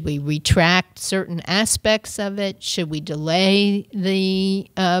 Should we retract certain aspects of it? Should we delay the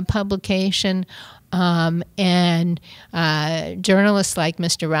publication? And journalists like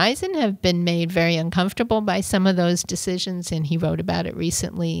Mr. Risen have been made very uncomfortable by some of those decisions, and he wrote about it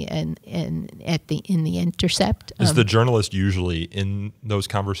recently in The Intercept. Is the journalist usually in those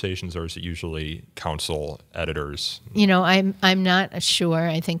conversations, or is it usually counsel, editors? I'm not sure.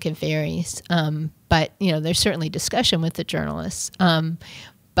 I think it varies. But there's certainly discussion with the journalists.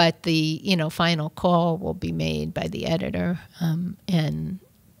 But the final call will be made by the editor and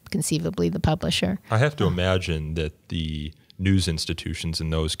conceivably the publisher. I have to imagine that the news institutions in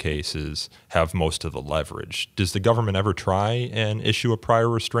those cases have most of the leverage. Does the government ever try and issue a prior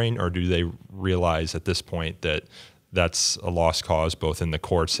restraint, or do they realize at this point that that's a lost cause both in the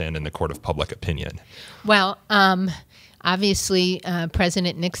courts and in the court of public opinion? Well, obviously,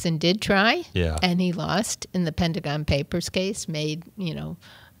 President Nixon did try, and he lost in the Pentagon Papers case, made,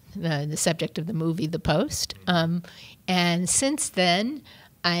 the subject of the movie The Post. And since then,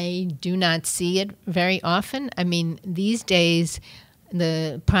 I do not see it very often. I mean, these days,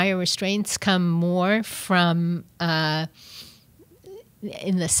 the prior restraints come more from in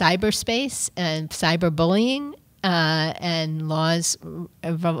the cyberspace and cyberbullying, and laws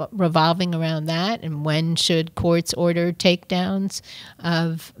revolving around that, and when should courts order takedowns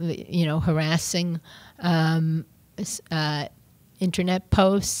of harassing internet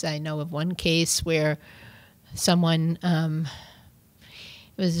posts. I know of one case where someone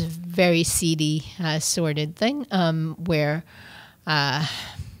it was a very seedy, sordid thing where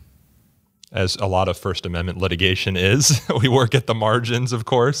as a lot of First Amendment litigation is. We work at the margins, of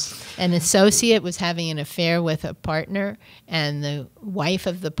course. An associate was having an affair with a partner, and the wife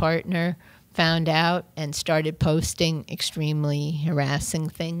of the partner found out and started posting extremely harassing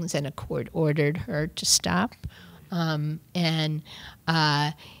things, and a court ordered her to stop.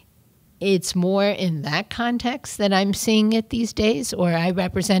 It's more in that context that I'm seeing it these days. Or I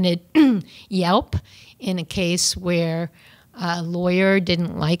represented Yelp in a case where a lawyer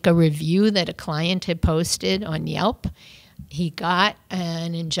didn't like a review that a client had posted on Yelp. He got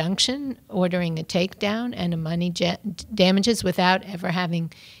an injunction ordering a takedown and a money damages without ever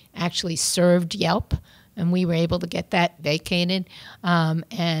having actually served Yelp. And we were able to get that vacated,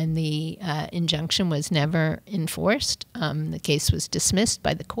 and the injunction was never enforced. The case was dismissed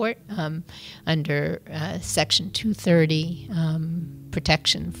by the court under Section 230,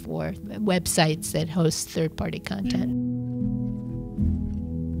 protection for websites that host third-party content.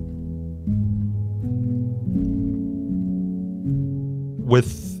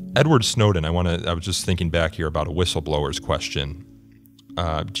 With Edward Snowden, I was just thinking back here about a whistleblower's question.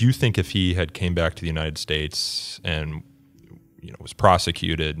 Do you think if he had came back to the United States and was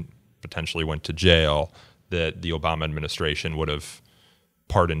prosecuted, potentially went to jail, that the Obama administration would have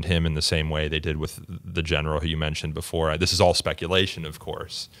pardoned him in the same way they did with the general who you mentioned before? This is all speculation, of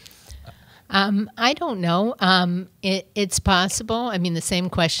course. I don't know. It's possible. I mean, the same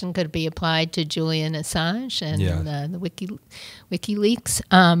question could be applied to Julian Assange and the WikiLeaks.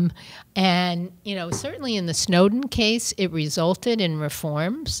 And, certainly in the Snowden case, it resulted in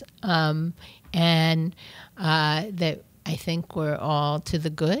reforms and that I think were all to the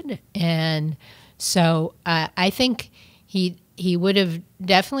good. And so I think he would have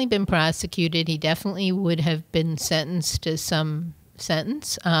definitely been prosecuted. He definitely would have been sentenced to some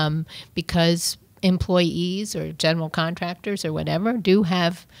sentence because employees or general contractors or whatever do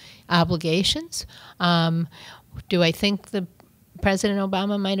have obligations. Do I think the President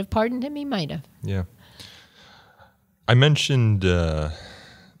Obama might have pardoned him? He might have. Yeah. I mentioned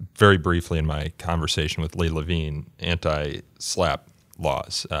very briefly in my conversation with Lee Levine anti-SLAPP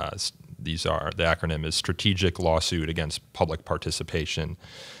laws. The acronym is Strategic Lawsuit Against Public Participation.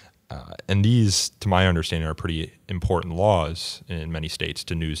 And these, to my understanding, are pretty important laws in many states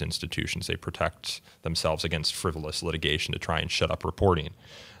to news institutions. They protect themselves against frivolous litigation to try and shut up reporting.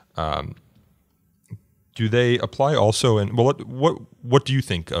 Do they apply also? And what do you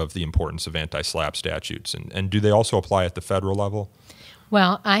think of the importance of anti-SLAPP statutes? And do they also apply at the federal level?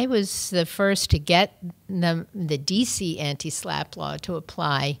 Well, I was the first to get the D.C. anti-SLAPP law to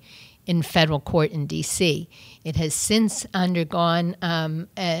apply in federal court in D.C. It has since undergone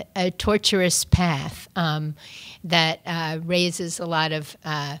a torturous path that raises a lot of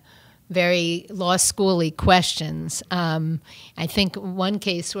very law school-y questions. I think one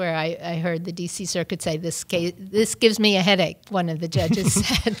case where I heard the D.C. Circuit say, this gives me a headache, one of the judges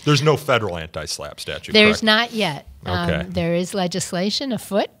said. There's no federal anti-SLAPP statute, There's correct? not yet. Okay. There is legislation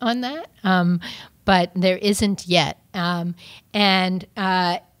afoot on that, but there isn't yet.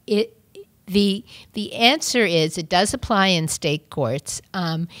 The answer is it does apply in state courts.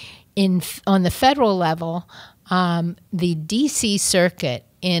 On the federal level, the D.C. Circuit,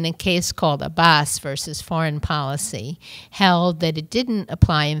 in a case called Abbas versus Foreign Policy, held that it didn't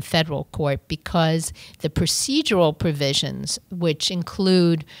apply in federal court because the procedural provisions, which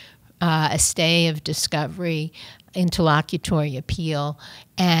include a stay of discovery, interlocutory appeal,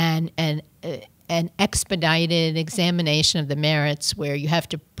 and an expedited examination of the merits where you have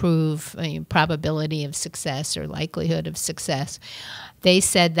to prove probability of success or likelihood of success. They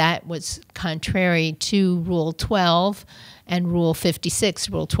said that was contrary to Rule 12 and Rule 56,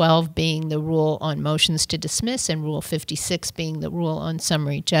 Rule 12 being the rule on motions to dismiss and Rule 56 being the rule on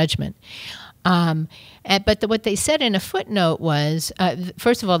summary judgment. But what they said in a footnote was,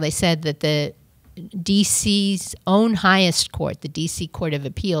 first of all, they said that the D.C.'s own highest court, the D.C. Court of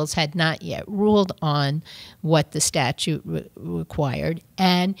Appeals, had not yet ruled on what the statute required,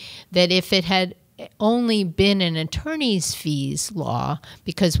 and that if it had only been an attorney's fees law,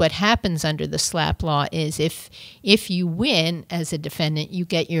 because what happens under the SLAPP law is if you win as a defendant, you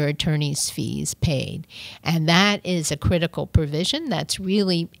get your attorney's fees paid. And that is a critical provision. That's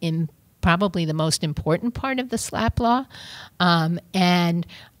really probably the most important part of the SLAPP law.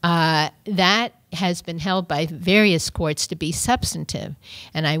 That has been held by various courts to be substantive.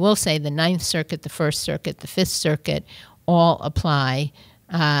 And I will say the Ninth Circuit, the First Circuit, the Fifth Circuit all apply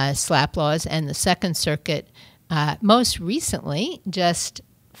SLAPP laws, and the Second Circuit most recently, just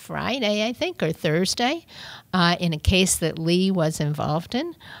Friday, I think, or Thursday, in a case that Lee was involved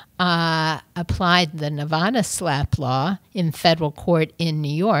in, applied the Nevada SLAPP law in federal court in New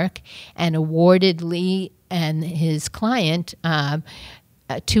York and awarded Lee and his client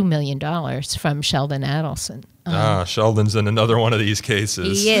 $2 million from Sheldon Adelson. Sheldon's in another one of these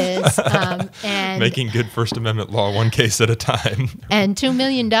cases. He is. And making good First Amendment law one case at a time. And $2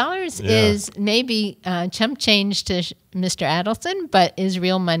 million is maybe chump change to Mr. Adelson, but is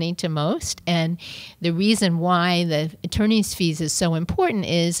real money to most. And the reason why the attorney's fees is so important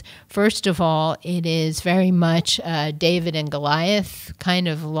is, first of all, it is very much David and Goliath kind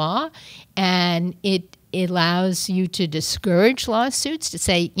of law, and it allows you to discourage lawsuits, to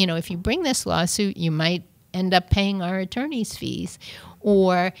say, if you bring this lawsuit, you might end up paying our attorney's fees.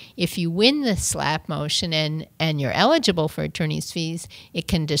 Or if you win the SLAPP motion and you're eligible for attorney's fees, it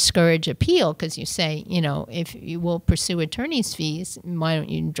can discourage appeal because you say, if you will pursue attorney's fees, why don't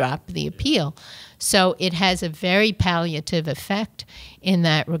you drop the appeal? So it has a very palliative effect in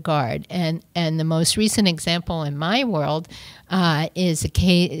that regard. And the most recent example in my world is a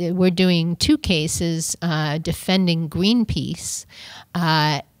case. We're doing 2 cases defending Greenpeace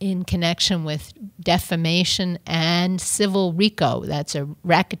in connection with defamation and civil RICO. That's a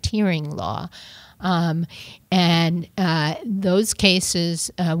racketeering law. Those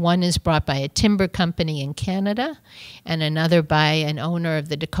cases, one is brought by a timber company in Canada and another by an owner of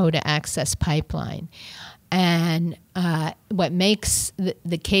the Dakota Access Pipeline. And what makes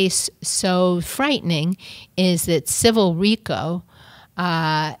the case so frightening is that civil RICO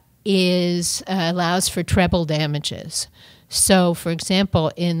allows for treble damages. So, for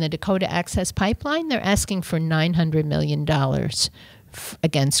example, in the Dakota Access Pipeline, they're asking for $900 million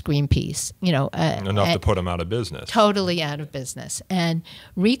against Greenpeace. Enough to put them out of business. Totally out of business. And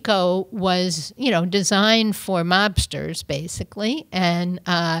RICO was, designed for mobsters, basically, and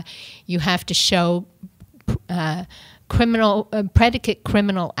you have to show predicate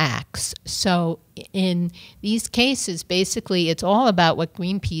criminal acts. So in these cases, basically, it's all about what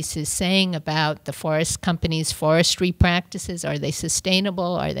Greenpeace is saying about the forest companies' forestry practices. Are they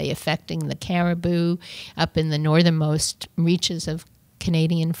sustainable? Are they affecting the caribou up in the northernmost reaches of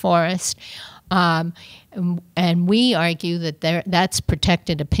Canadian forest? And we argue that that's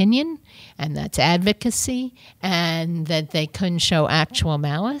protected opinion and that's advocacy and that they couldn't show actual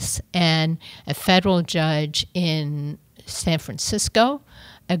malice. And a federal judge in San Francisco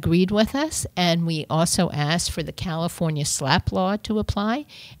agreed with us, and we also asked for the California SLAPP law to apply,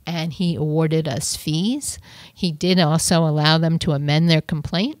 and he awarded us fees. He did also allow them to amend their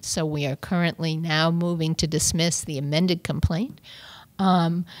complaint, so we are currently now moving to dismiss the amended complaint.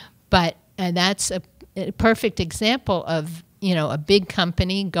 But that's a perfect example of, a big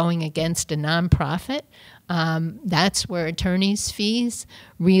company going against a nonprofit. That's where attorney's fees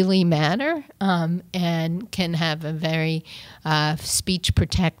really matter and can have a very speech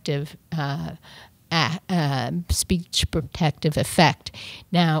protective effect.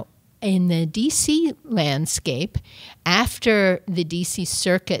 Now, in the D.C. landscape, after the D.C.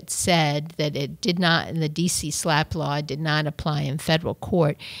 Circuit said that the D.C. SLAPP law did not apply in federal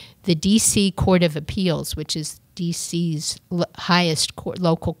court, the D.C. Court of Appeals, which is D.C.'s highest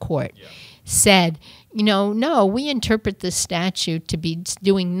local court, said, no, we interpret this statute to be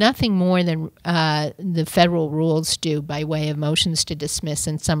doing nothing more than the federal rules do by way of motions to dismiss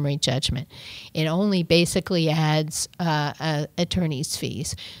and summary judgment. It only basically adds attorney's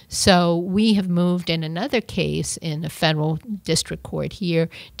fees. So we have moved in another case in a federal district court here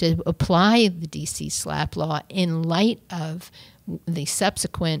to apply the D.C. SLAPP law in light of the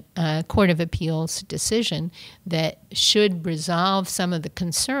subsequent Court of Appeals decision that should resolve some of the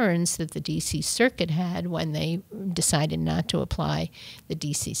concerns that the D.C. Circuit had when they decided not to apply the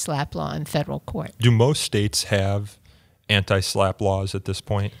D.C. SLAPP law in federal court. Do most states have anti-SLAPP laws at this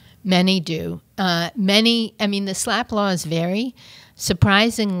point? Many do. The SLAPP laws vary.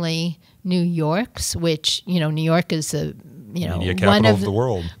 Surprisingly, New York's, which, New York is media capital of the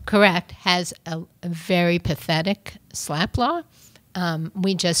world. Correct, has a very pathetic SLAPP law.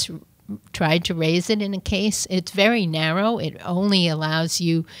 We just tried to raise it in a case. It's very narrow. It only allows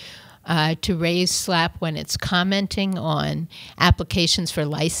you to raise SLAPP when it's commenting on applications for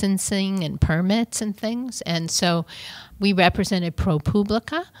licensing and permits and things. And so we represented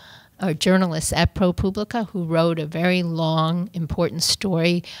ProPublica, or journalists at ProPublica, who wrote a very long, important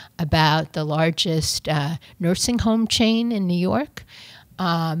story about the largest nursing home chain in New York,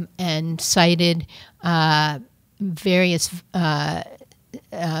 and cited various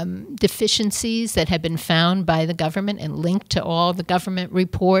deficiencies that had been found by the government and linked to all the government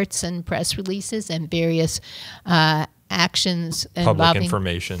reports and press releases and various actions involving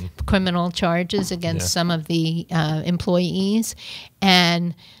information, criminal charges against some of the employees.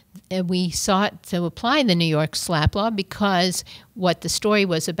 And we sought to apply the New York SLAPP law because what the story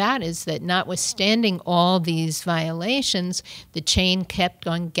was about is that notwithstanding all these violations, the chain kept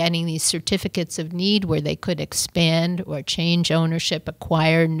on getting these certificates of need where they could expand or change ownership,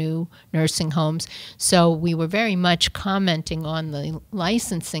 acquire new nursing homes. So we were very much commenting on the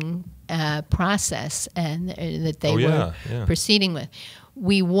licensing process and that they were proceeding with.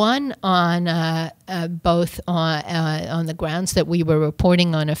 We won on both on the grounds that we were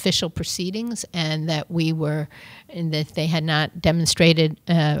reporting on official proceedings and that they had not demonstrated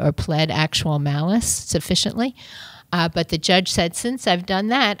or pled actual malice sufficiently. But the judge said, since I've done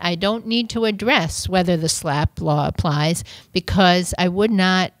that, I don't need to address whether the SLAPP law applies, because I would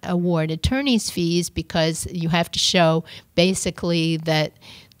not award attorney's fees, because you have to show basically that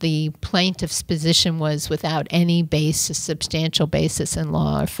the plaintiff's position was without any basis, substantial basis in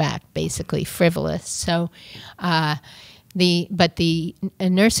law or fact, basically frivolous. So the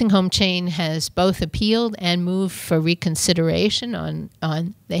nursing home chain has both appealed and moved for reconsideration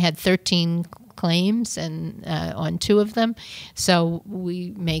on they had 13 claims and on 2 of them, so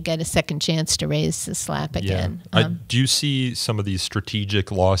we may get a second chance to raise the SLAPP again. Do you see some of these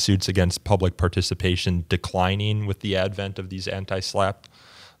strategic lawsuits against public participation declining with the advent of these anti-SLAPP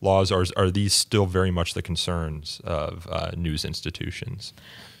laws, or are these still very much the concerns of news institutions?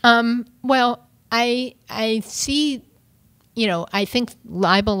 Well, I see, I think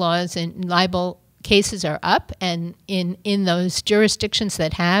libel laws and libel cases are up, and in those jurisdictions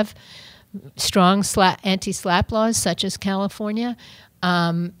that have strong anti-SLAPP laws, such as California,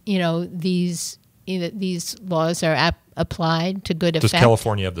 these laws are applied to good effect. Does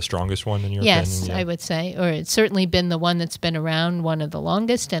California have the strongest one in your opinion? Yes, I would say, or it's certainly been the one that's been around, one of the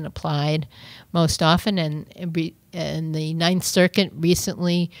longest, and applied most often. And the Ninth Circuit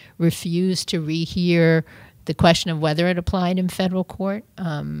recently refused to rehear the question of whether it applied in federal court.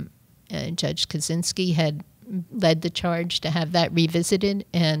 Judge Kaczynski had led the charge to have that revisited,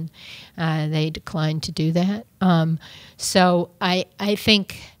 and they declined to do that. So I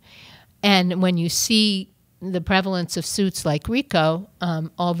think, and when you see the prevalence of suits like RICO,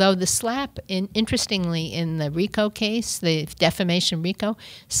 although the SLAPP, interestingly, in the RICO case, the defamation RICO,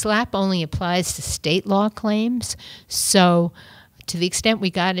 SLAPP only applies to state law claims. So to the extent we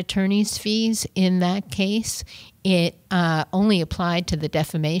got attorney's fees in that case, it only applied to the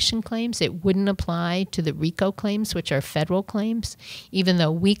defamation claims. It wouldn't apply to the RICO claims, which are federal claims, even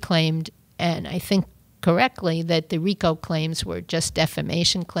though we claimed, and I think correctly, that the RICO claims were just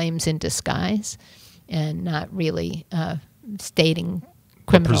defamation claims in disguise and not really stating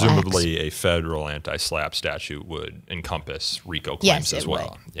criminal acts. Presumably a federal anti-SLAPP statute would encompass RICO claims as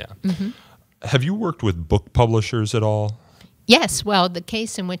well. Would. Yeah. Mm-hmm. Have you worked with book publishers at all? Yes. Well, the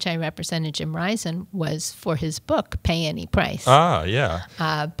case in which I represented Jim Risen was for his book, Pay Any Price. Ah, yeah.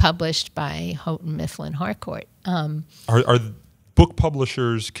 Published by Houghton Mifflin Harcourt. Are book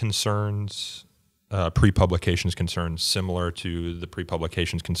publishers' concerns, pre-publications concerns, similar to the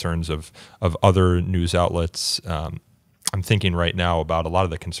pre-publications concerns of other news outlets? I'm thinking right now about a lot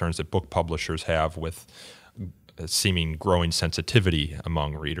of the concerns that book publishers have with seeming growing sensitivity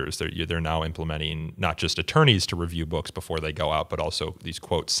among readers. They're now implementing not just attorneys to review books before they go out, but also these,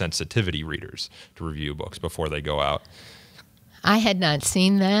 quote, sensitivity readers to review books before they go out. I had not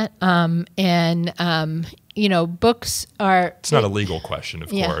seen that. Books are... It's not a legal question, of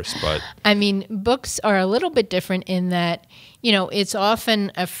course, but... I mean, books are a little bit different in that, it's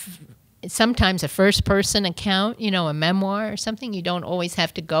often sometimes a first-person account, a memoir or something. You don't always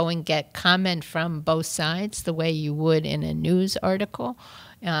have to go and get comment from both sides the way you would in a news article.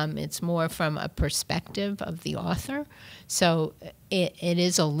 It's more from a perspective of the author. So it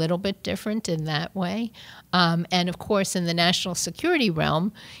is a little bit different in that way. And, of course, in the national security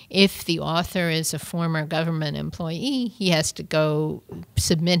realm, if the author is a former government employee, he has to go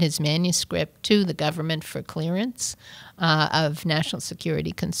submit his manuscript to the government for clearance of national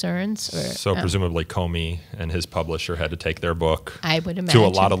security concerns. So presumably Comey and his publisher had to take their book, I would imagine, to a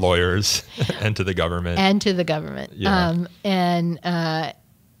lot of lawyers and to the government. And to the government. Yeah. And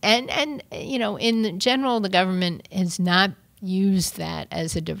in general, the government has not used that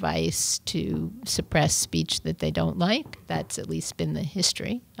as a device to suppress speech that they don't like. That's at least been the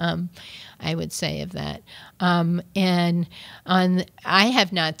history, I would say, of that. I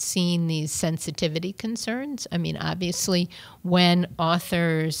have not seen these sensitivity concerns. I mean, obviously, when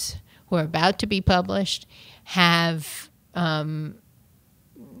authors who are about to be published have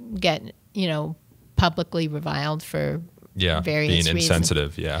get publicly reviled for various being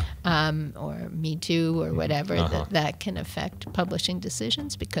insensitive, reasons, or Me Too or whatever, that can affect publishing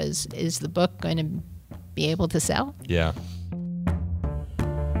decisions, because is the book going to be able to sell? Yeah.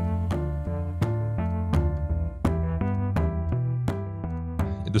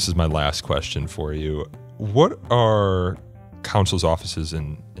 This is my last question for you. What are counsel's offices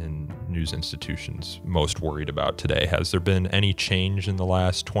in news institutions most worried about today? Has there been any change in the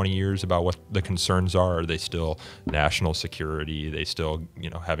last 20 years about what the concerns are? Are they still national security? Are they still,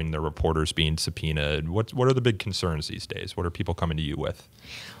 having their reporters being subpoenaed? What are the big concerns these days? What are people coming to you with?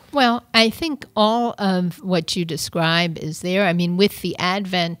 Well, I think all of what you describe is there. I mean, with the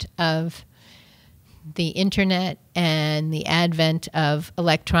advent of the internet and the advent of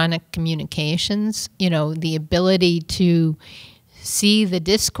electronic communications, the ability to see the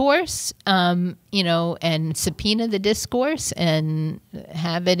discourse, and subpoena the discourse and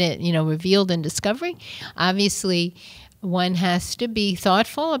have it, revealed in discovery. Obviously, one has to be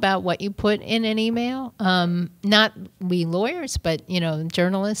thoughtful about what you put in an email. Not we lawyers, but,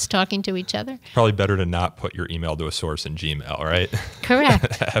 journalists talking to each other. Probably better to not put your email to a source in Gmail, right?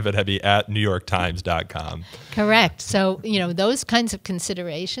 Correct. Have it be at newyorktimes.com. Correct. So, those kinds of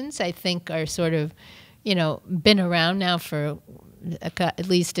considerations, I think, are sort of, been around now for at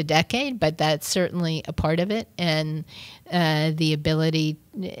least a decade, but that's certainly a part of it. And the ability,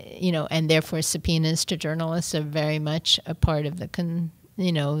 and therefore subpoenas to journalists are very much a part of the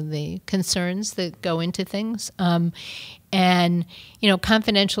concerns that go into things. And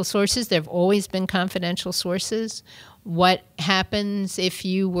confidential sources, there have always been confidential sources. What happens if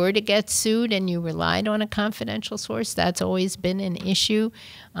you were to get sued and you relied on a confidential source? That's always been an issue,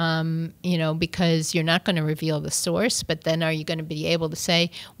 because you're not going to reveal the source, but then are you going to be able to say,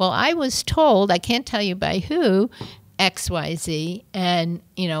 well, I was told, I can't tell you by who, XYZ, and,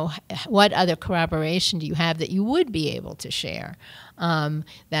 what other corroboration do you have that you would be able to share?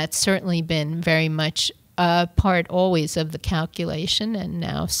 That's certainly been very much a part always of the calculation, and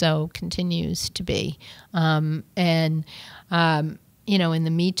now so continues to be. In the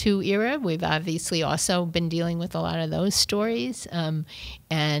Me Too era, we've obviously also been dealing with a lot of those stories, and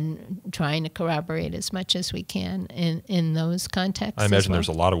trying to corroborate as much as we can in those contexts. I imagine there's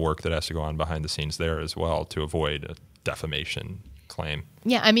a lot of work that has to go on behind the scenes there as well to avoid a defamation claim.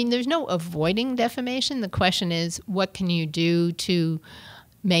 Yeah, there's no avoiding defamation. The question is, what can you do to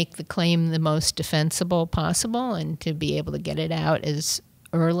make the claim the most defensible possible and to be able to get it out as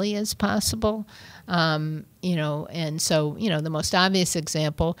early as possible? And so, the most obvious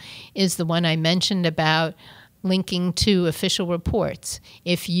example is the one I mentioned about linking to official reports.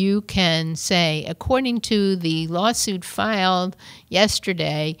 If you can say, according to the lawsuit filed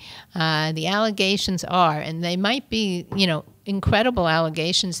yesterday, the allegations are, and they might be, incredible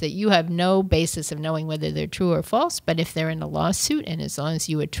allegations that you have no basis of knowing whether they're true or false, but if they're in a lawsuit, and as long as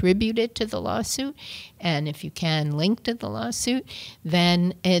you attribute it to the lawsuit, and if you can link to the lawsuit,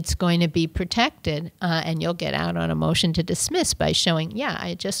 then it's going to be protected, and you'll get out on a motion to dismiss by showing, yeah,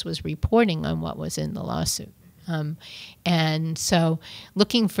 I just was reporting on what was in the lawsuit. And so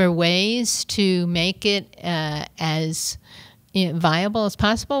looking for ways to make it as viable as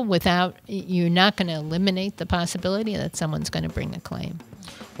possible without, you're not going to eliminate the possibility that someone's going to bring a claim.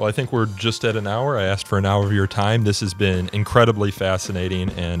 Well, I think we're just at an hour. I asked for an hour of your time. This has been incredibly fascinating,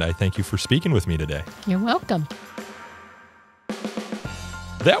 and I thank you for speaking with me today. You're welcome.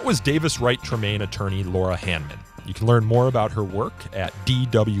 That was Davis Wright Tremaine attorney Laura Handman. You can learn more about her work at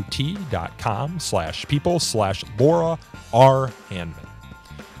dwt.com/people/Laura R. Handman.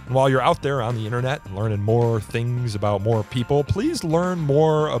 And while you're out there on the internet and learning more things about more people, please learn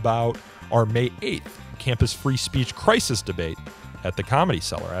more about our May 8th Campus Free Speech Crisis debate at the Comedy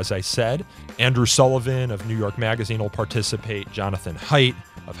Cellar. As I said, Andrew Sullivan of New York Magazine will participate. Jonathan Haidt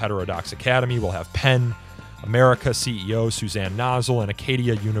of Heterodox Academy will have PEN America CEO Suzanne Nozzle and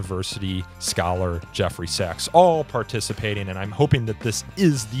Acadia University scholar Jeffrey Sachs all participating, and I'm hoping that this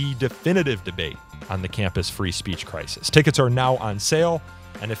is the definitive debate on the campus free speech crisis. Tickets are now on sale,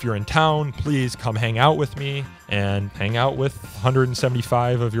 and if you're in town, please come hang out with me and hang out with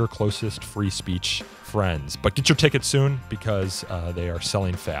 175 of your closest free speech friends. But get your tickets soon because they are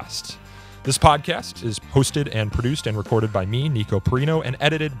selling fast. This podcast is hosted and produced and recorded by me, Nico Perino, and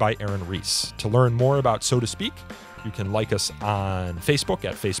edited by Aaron Reese. To learn more about So to Speak, you can like us on Facebook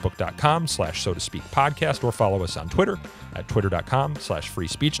at facebook.com/So to Speak podcast, or follow us on Twitter at twitter.com/free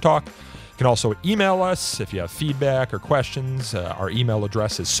speech talk. You can also email us if you have feedback or questions. Our email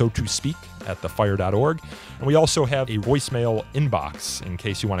address is sotospeak@thefire.org. And we also have a voicemail inbox in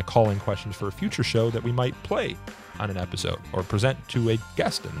case you want to call in questions for a future show that we might play on an episode or present to a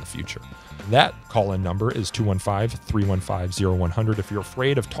guest in the future. That call-in number is 215-315-0100. If you're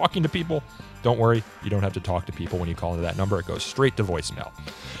afraid of talking to people, don't worry. You don't have to talk to people when you call into that number. It goes straight to voicemail.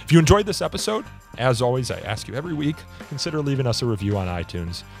 If you enjoyed this episode, as always, I ask you every week, consider leaving us a review on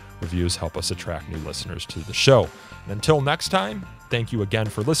iTunes. Reviews help us attract new listeners to the show. And until next time, thank you again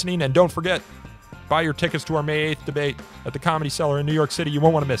for listening. And don't forget, buy your tickets to our May 8th debate at the Comedy Cellar in New York City. You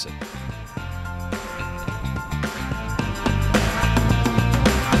won't want to miss it.